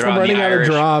down. They're I'm on running the out Irish.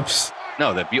 of drops.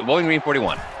 No, the Bowling Green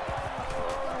 41.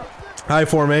 High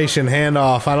formation,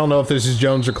 handoff. I don't know if this is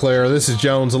Jones or Claire. This is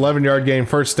Jones, 11-yard gain,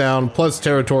 first down, plus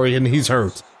territory, and he's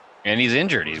hurt. And he's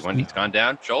injured. He's gone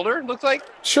down. Shoulder, looks like?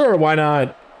 Sure, why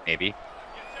not? Maybe.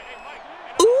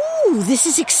 Ooh, this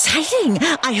is exciting.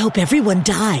 I hope everyone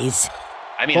dies.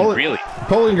 I mean, really.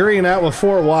 Bowling Green out with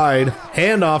 4 wide.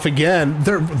 Handoff again.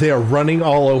 They are running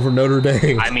all over Notre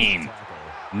Dame. I mean,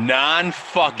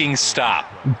 non-fucking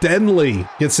stop. Denley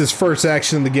gets his first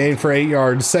action in the game for 8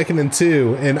 yards. 2nd and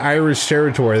 2 in Irish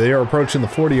territory. They are approaching the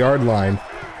 40-yard line.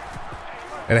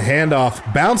 And a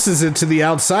handoff bounces it to the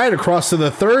outside across to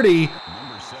the 30.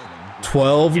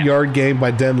 12-yard gain by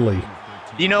Denley.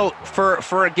 You know,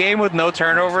 for a game with no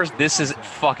turnovers, this is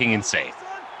fucking insane.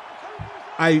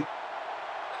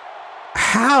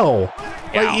 How?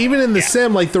 Like, even in the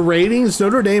sim, like the ratings,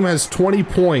 Notre Dame has 20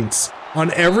 points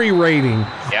on every rating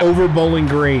over Bowling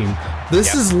Green.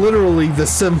 This is literally the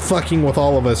sim fucking with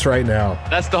all of us right now.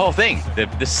 That's the whole thing.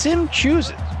 The sim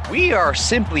chooses. We are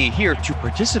simply here to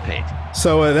participate.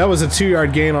 So that was a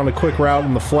 2-yard gain on a quick route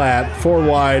in the flat. 4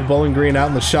 wide, Bowling Green out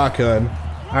in the shotgun.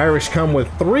 Irish come with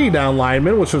 3 down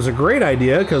linemen, which was a great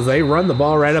idea because they run the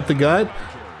ball right up the gut.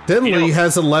 Denley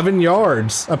has 11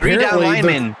 yards. Apparently, 3 down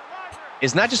linemen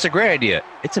is not just a great idea,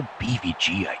 it's a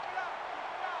BVG idea.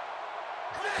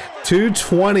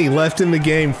 2:20 left in the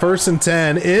game, 1st and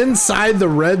 10, inside the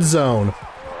red zone.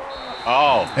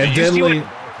 Oh, and Denley,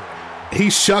 he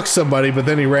shucked somebody, but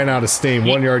then he ran out of steam.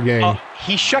 1-yard gain.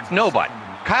 He shucked nobody.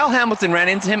 Kyle Hamilton ran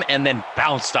into him and then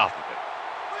bounced off of him.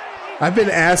 I've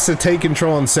been asked to take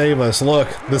control and save us. Look,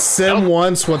 the sim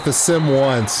wants what the sim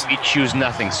wants. We choose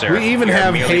nothing, sir. We even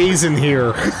have Hayes in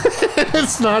here.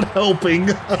 It's not helping.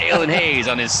 Jalen Hayes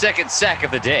on his 2nd sack of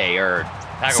the day, or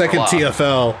second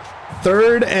TFL.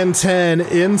 3rd and 10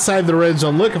 inside the red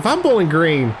zone. Look, if I'm Bowling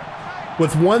Green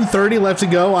with 1:30 left to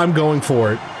go, I'm going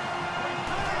for it.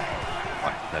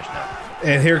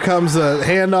 And here comes the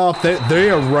handoff. They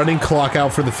are running clock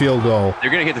out for the field goal. They're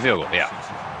going to hit the field goal, yeah.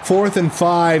 4th and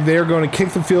 5. They are going to kick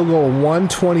the field goal.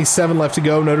 1:27 left to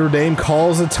go. Notre Dame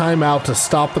calls a timeout to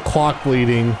stop the clock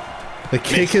bleeding. The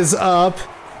kick is up.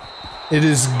 It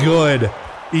is good.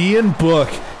 Ian Book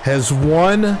has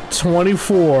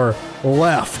 1:24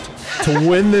 left to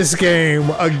win this game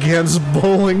against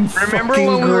Bowling Remember fucking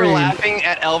when we were Green. laughing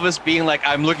at Elvis being like,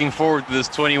 I'm looking forward to this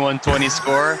 21-20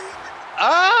 score?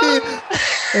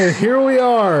 And here we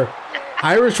are.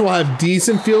 Irish will have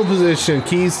decent field position.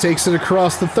 Keys takes it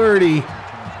across the 30.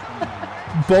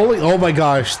 Bowling, oh my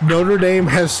gosh, Notre Dame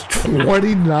has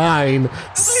 29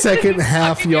 second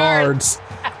half yards.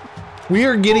 We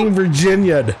are getting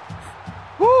Virginia'd.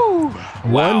 Woo!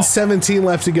 1:17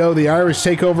 left to go. The Irish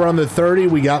take over on the 30.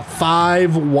 We got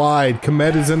 5 wide.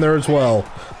 Komet is in there as well.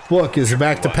 Book is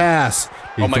back to pass.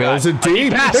 He throws it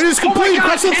deep. It is complete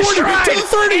across the 40 to the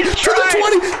 30 to the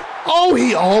 20. Oh,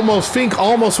 he almost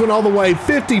went all the way.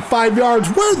 55 yards.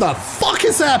 Where the fuck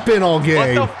has that been all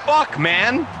game? What the fuck,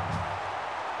 man?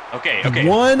 Okay.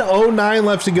 1:09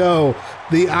 left to go.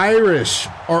 The Irish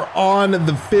are on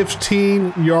the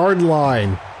 15-yard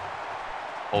line.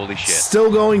 Holy shit. Still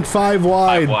going 5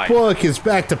 wide. Book is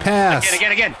back to pass.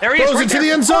 Again. There he is. Throws it to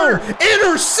the end zone.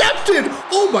 Intercepted.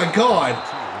 Oh my God.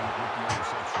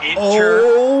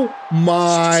 Oh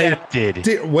my.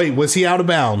 Intercepted. Wait, was he out of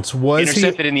bounds? Was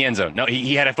Intercepted in the end zone. No,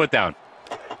 he had a foot down.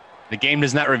 The game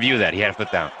does not review that. He had a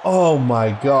foot down. Oh my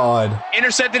God.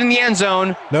 Intercepted in the end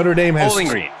zone. Notre Dame has Bowling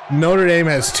Green. Notre Dame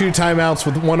has 2 timeouts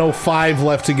with 1:05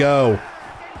 left to go.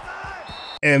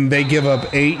 And they give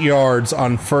up 8 yards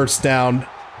on 1st down.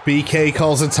 BK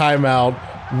calls a timeout.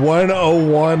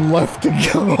 1:01 left to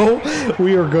go.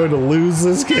 We are going to lose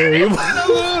this game.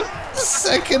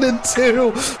 2nd and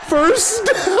 2. First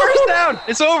down.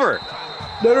 It's over.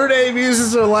 Notre Dame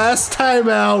uses their last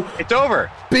timeout. It's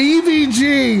over.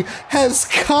 BVG has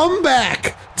come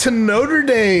back to Notre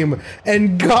Dame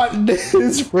and gotten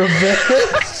his revenge.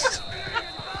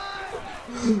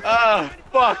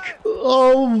 Fuck.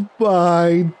 Oh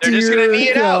my They're just gonna knee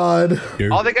it God.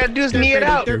 out. All they gotta do is knee it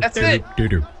out. That's it.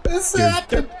 This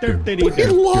happened. We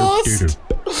lost.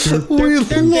 We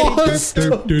lost.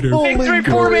 Victory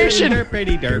formation.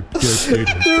 They're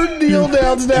kneel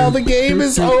downs now. The game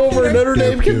is over. Notre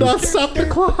Dame cannot stop the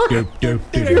clock.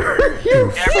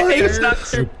 Everything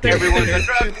sucks. Everyone's a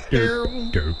drug.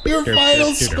 Your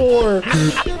final score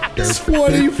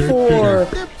 24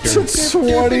 to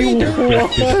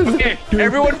 21. Okay,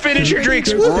 everyone finish your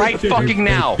drinks right fucking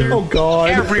now. Oh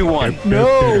God. Everyone.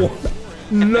 No.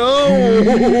 No.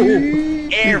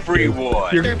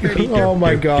 Everyone. Oh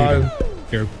my God.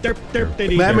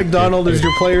 Matt McDonald is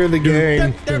your player of the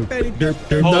game.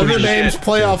 Notre Dame's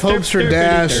playoff hopes are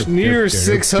dashed. New Year's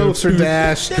Six hopes are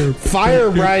dashed. Fire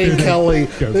Brian Kelly.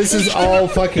 This is all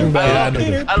fucking bad.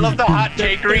 I love the hot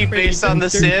takery based on the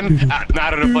sim.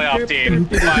 Not on a playoff team.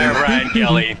 Fire Brian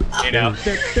Kelly. You know.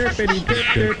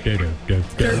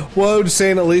 Woj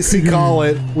saying at least he call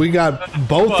it. We got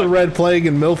both the Red Plague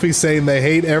and Milfy saying they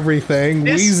hate everything.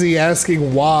 Wheezy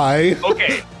asking why.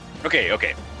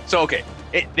 Okay. So,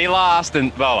 they lost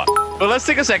and blah, blah. But let's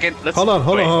take a second. Hold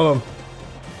on.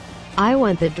 I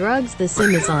want the drugs the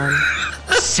sim is on.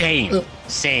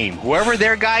 Same. Whoever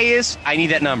their guy is, I need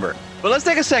that number. But let's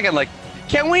take a second. Like,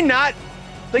 can we not?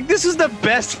 Like, this is the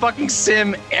best fucking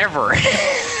sim ever.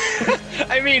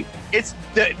 I mean, it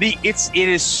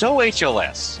is so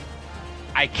HLS.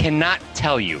 I cannot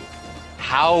tell you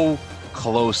how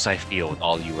close I feel with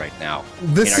all you right now.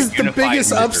 This is the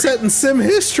biggest upset in sim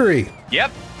history.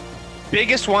 Yep.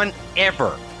 Biggest one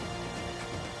ever.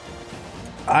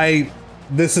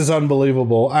 This is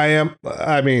unbelievable.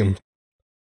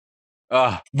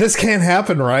 This can't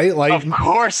happen, right? Like, of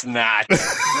course not.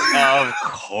 Of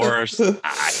course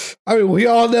not. I mean, we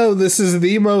all know this is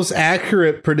the most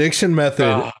accurate prediction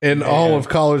method in all of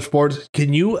college sports.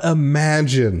 Can you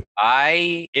imagine?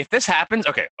 If this happens,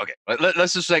 okay.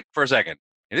 Let's just like for a second.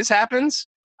 If this happens,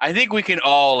 I think we can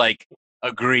all like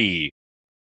agree.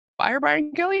 Fire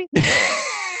Brian Kelly?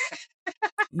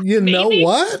 You know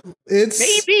what?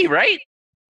 Maybe, right?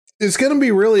 It's going to be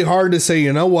really hard to say,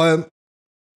 you know what?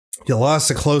 You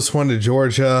lost a close one to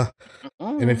Georgia.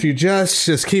 And if you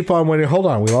just keep on winning, hold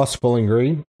on, we lost Bowling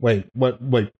Green. Wait,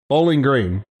 Bowling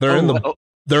Green. They're in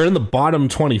the bottom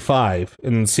 25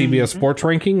 in CBS Sports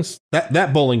rankings.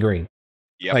 That Bowling Green.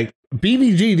 Yep. Like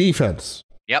BVG defense.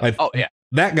 Yep. Like,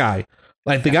 that guy.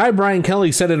 Like the guy Brian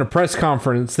Kelly said in a press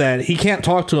conference that he can't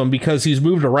talk to him because he's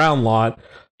moved around a lot,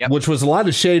 which was a lot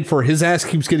of shade for his ass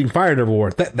keeps getting fired everywhere.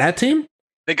 That team?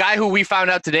 The guy who we found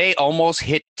out today almost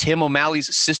hit Tim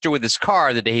O'Malley's sister with his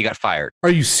car the day he got fired. Are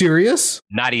you serious?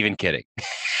 Not even kidding.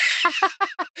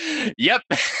 Yep.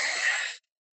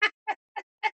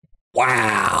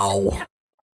 Wow.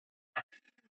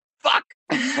 Fuck.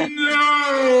 No.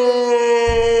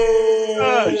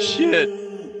 Oh shit.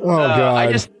 Oh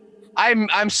god.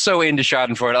 I'm so into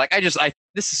Schadenfreude. Like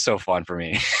this is so fun for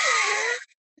me.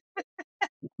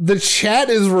 The chat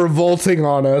is revolting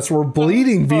on us. We're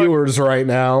bleeding viewers right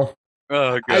now.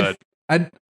 Oh god. I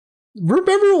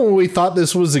remember when we thought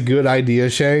this was a good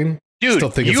idea, Shane? Dude, still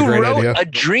think it's you a great wrote idea. a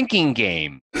drinking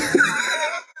game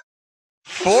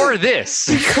for this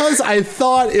because I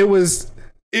thought it was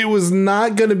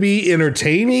not going to be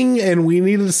entertaining, and we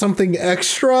needed something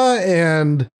extra.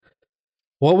 And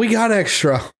well, we got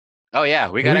extra. Oh yeah,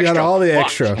 we got all the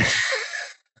extra.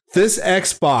 This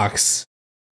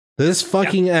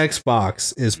fucking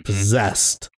Xbox is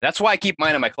possessed. That's why I keep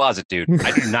mine in my closet, dude.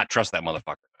 I do not trust that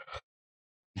motherfucker.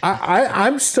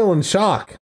 I'm still in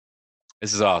shock.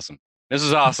 This is awesome.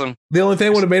 The only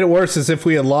thing would have made it worse is if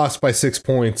we had lost by 6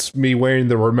 points, me wearing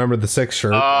the Remember the Six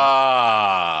shirt.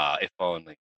 If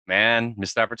only. Man,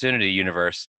 missed opportunity,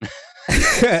 universe.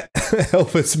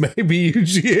 Elvis, maybe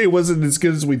UGA wasn't as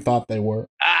good as we thought they were.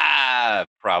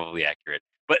 Probably accurate.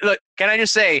 But look, can I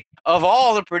just say, of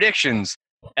all the predictions,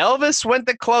 Elvis went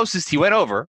the closest. He went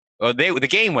over. Well, the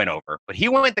game went over, but he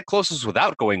went the closest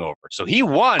without going over. So he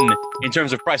won in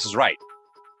terms of Price is Right.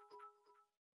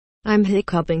 I'm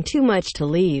hiccuping too much to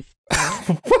leave.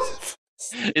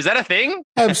 Is that a thing?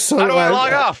 How do I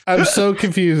log off? I'm so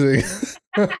confusing.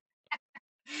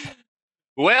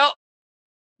 Well,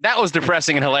 that was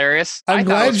depressing and hilarious. I'm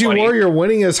glad you wore your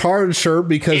Winning is Hard shirt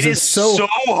because it's so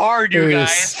hard, you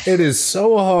guys. It is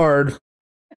so hard.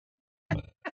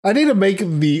 I need to make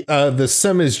the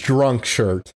Sim is Drunk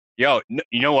shirt. Yo,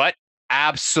 you know what?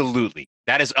 Absolutely.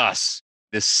 That is us.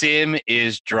 The Sim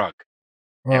is drunk.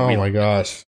 Oh my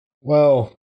gosh.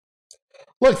 Well,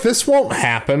 look, this won't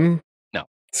happen. No.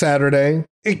 Saturday.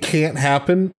 It can't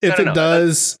happen. If it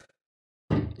does,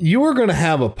 you are going to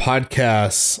have a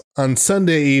podcast on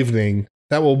Sunday evening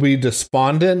that will be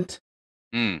despondent,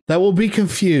 that will be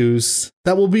confused,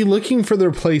 that will be looking for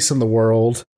their place in the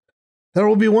world, that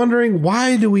will be wondering,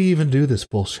 why do we even do this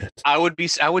bullshit? I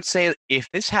would say if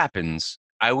this happens,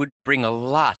 I would bring a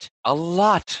lot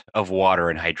of water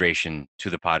and hydration to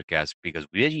the podcast because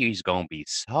we's going to be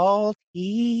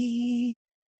salty.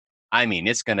 I mean,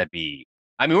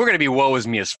 we're going to be woe is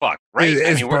me as fuck, right?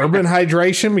 Is bourbon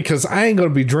hydration? Because I ain't going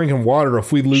to be drinking water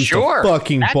if we lose to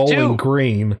fucking Bowling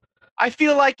Green. I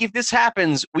feel like if this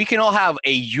happens, we can all have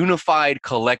a unified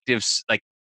collective, like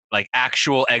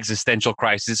actual existential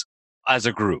crisis as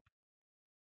a group.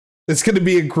 It's going to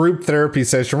be a group therapy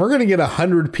session. We're going to get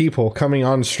 100 people coming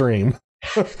on stream.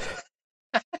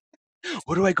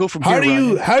 Where do I go from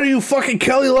here? How do you fucking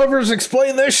Kelly lovers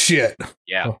explain this shit?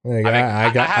 Yeah, Oh, I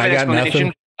got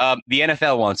nothing. The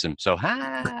NFL wants him, so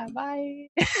bye.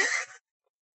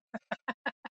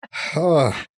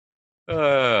 Fuck.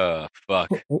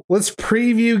 Let's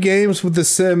preview games with the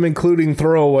sim, including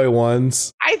throwaway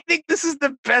ones. I think this is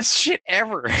the best shit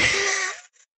ever.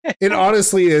 It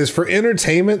honestly is. For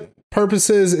entertainment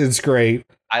purposes, it's great.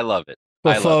 I love it.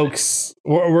 But folks,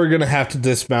 we're going to have to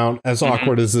dismount, as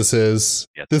awkward as this is.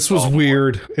 Yes, this was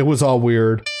weird. It was all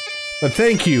weird. But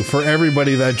thank you for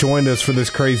everybody that joined us for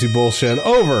this crazy bullshit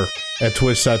over at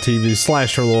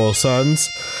twitch.tv/herloyalsons.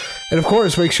 And of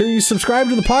course, make sure you subscribe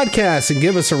to the podcast and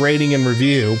give us a rating and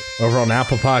review over on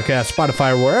Apple Podcasts,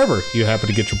 Spotify, or wherever you happen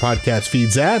to get your podcast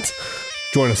feeds at.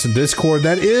 Join us in Discord.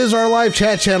 That is our live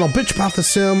chat channel. Bitch about the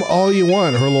sim all you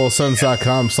want.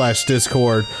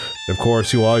 herloyalsons.com/discord. Of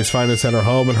course, you'll always find us at our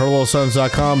home at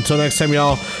herloyalsons.com. Until next time,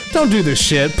 y'all, don't do this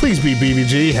shit. Please be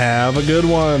BBG. Have a good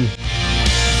one.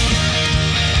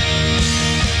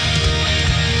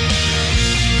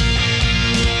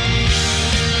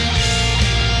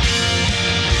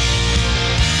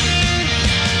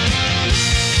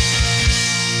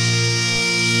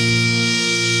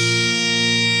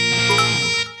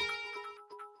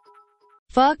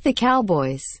 Fuck the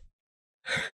Cowboys.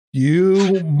 You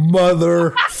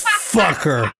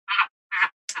motherfucker.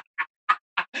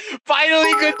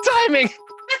 Finally, good timing.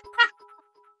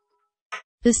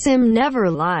 The sim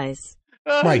never lies.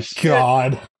 Oh, My shit.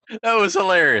 God. That was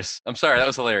hilarious. I'm sorry, that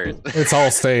was hilarious. It's all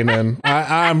staying in.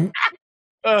 I'm.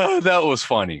 That was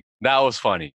funny. That was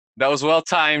funny. That was well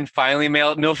timed. Finally,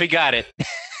 Milfy got it.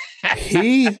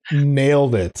 He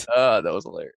nailed it. That was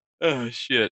hilarious. Oh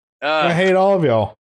shit. I hate all of y'all.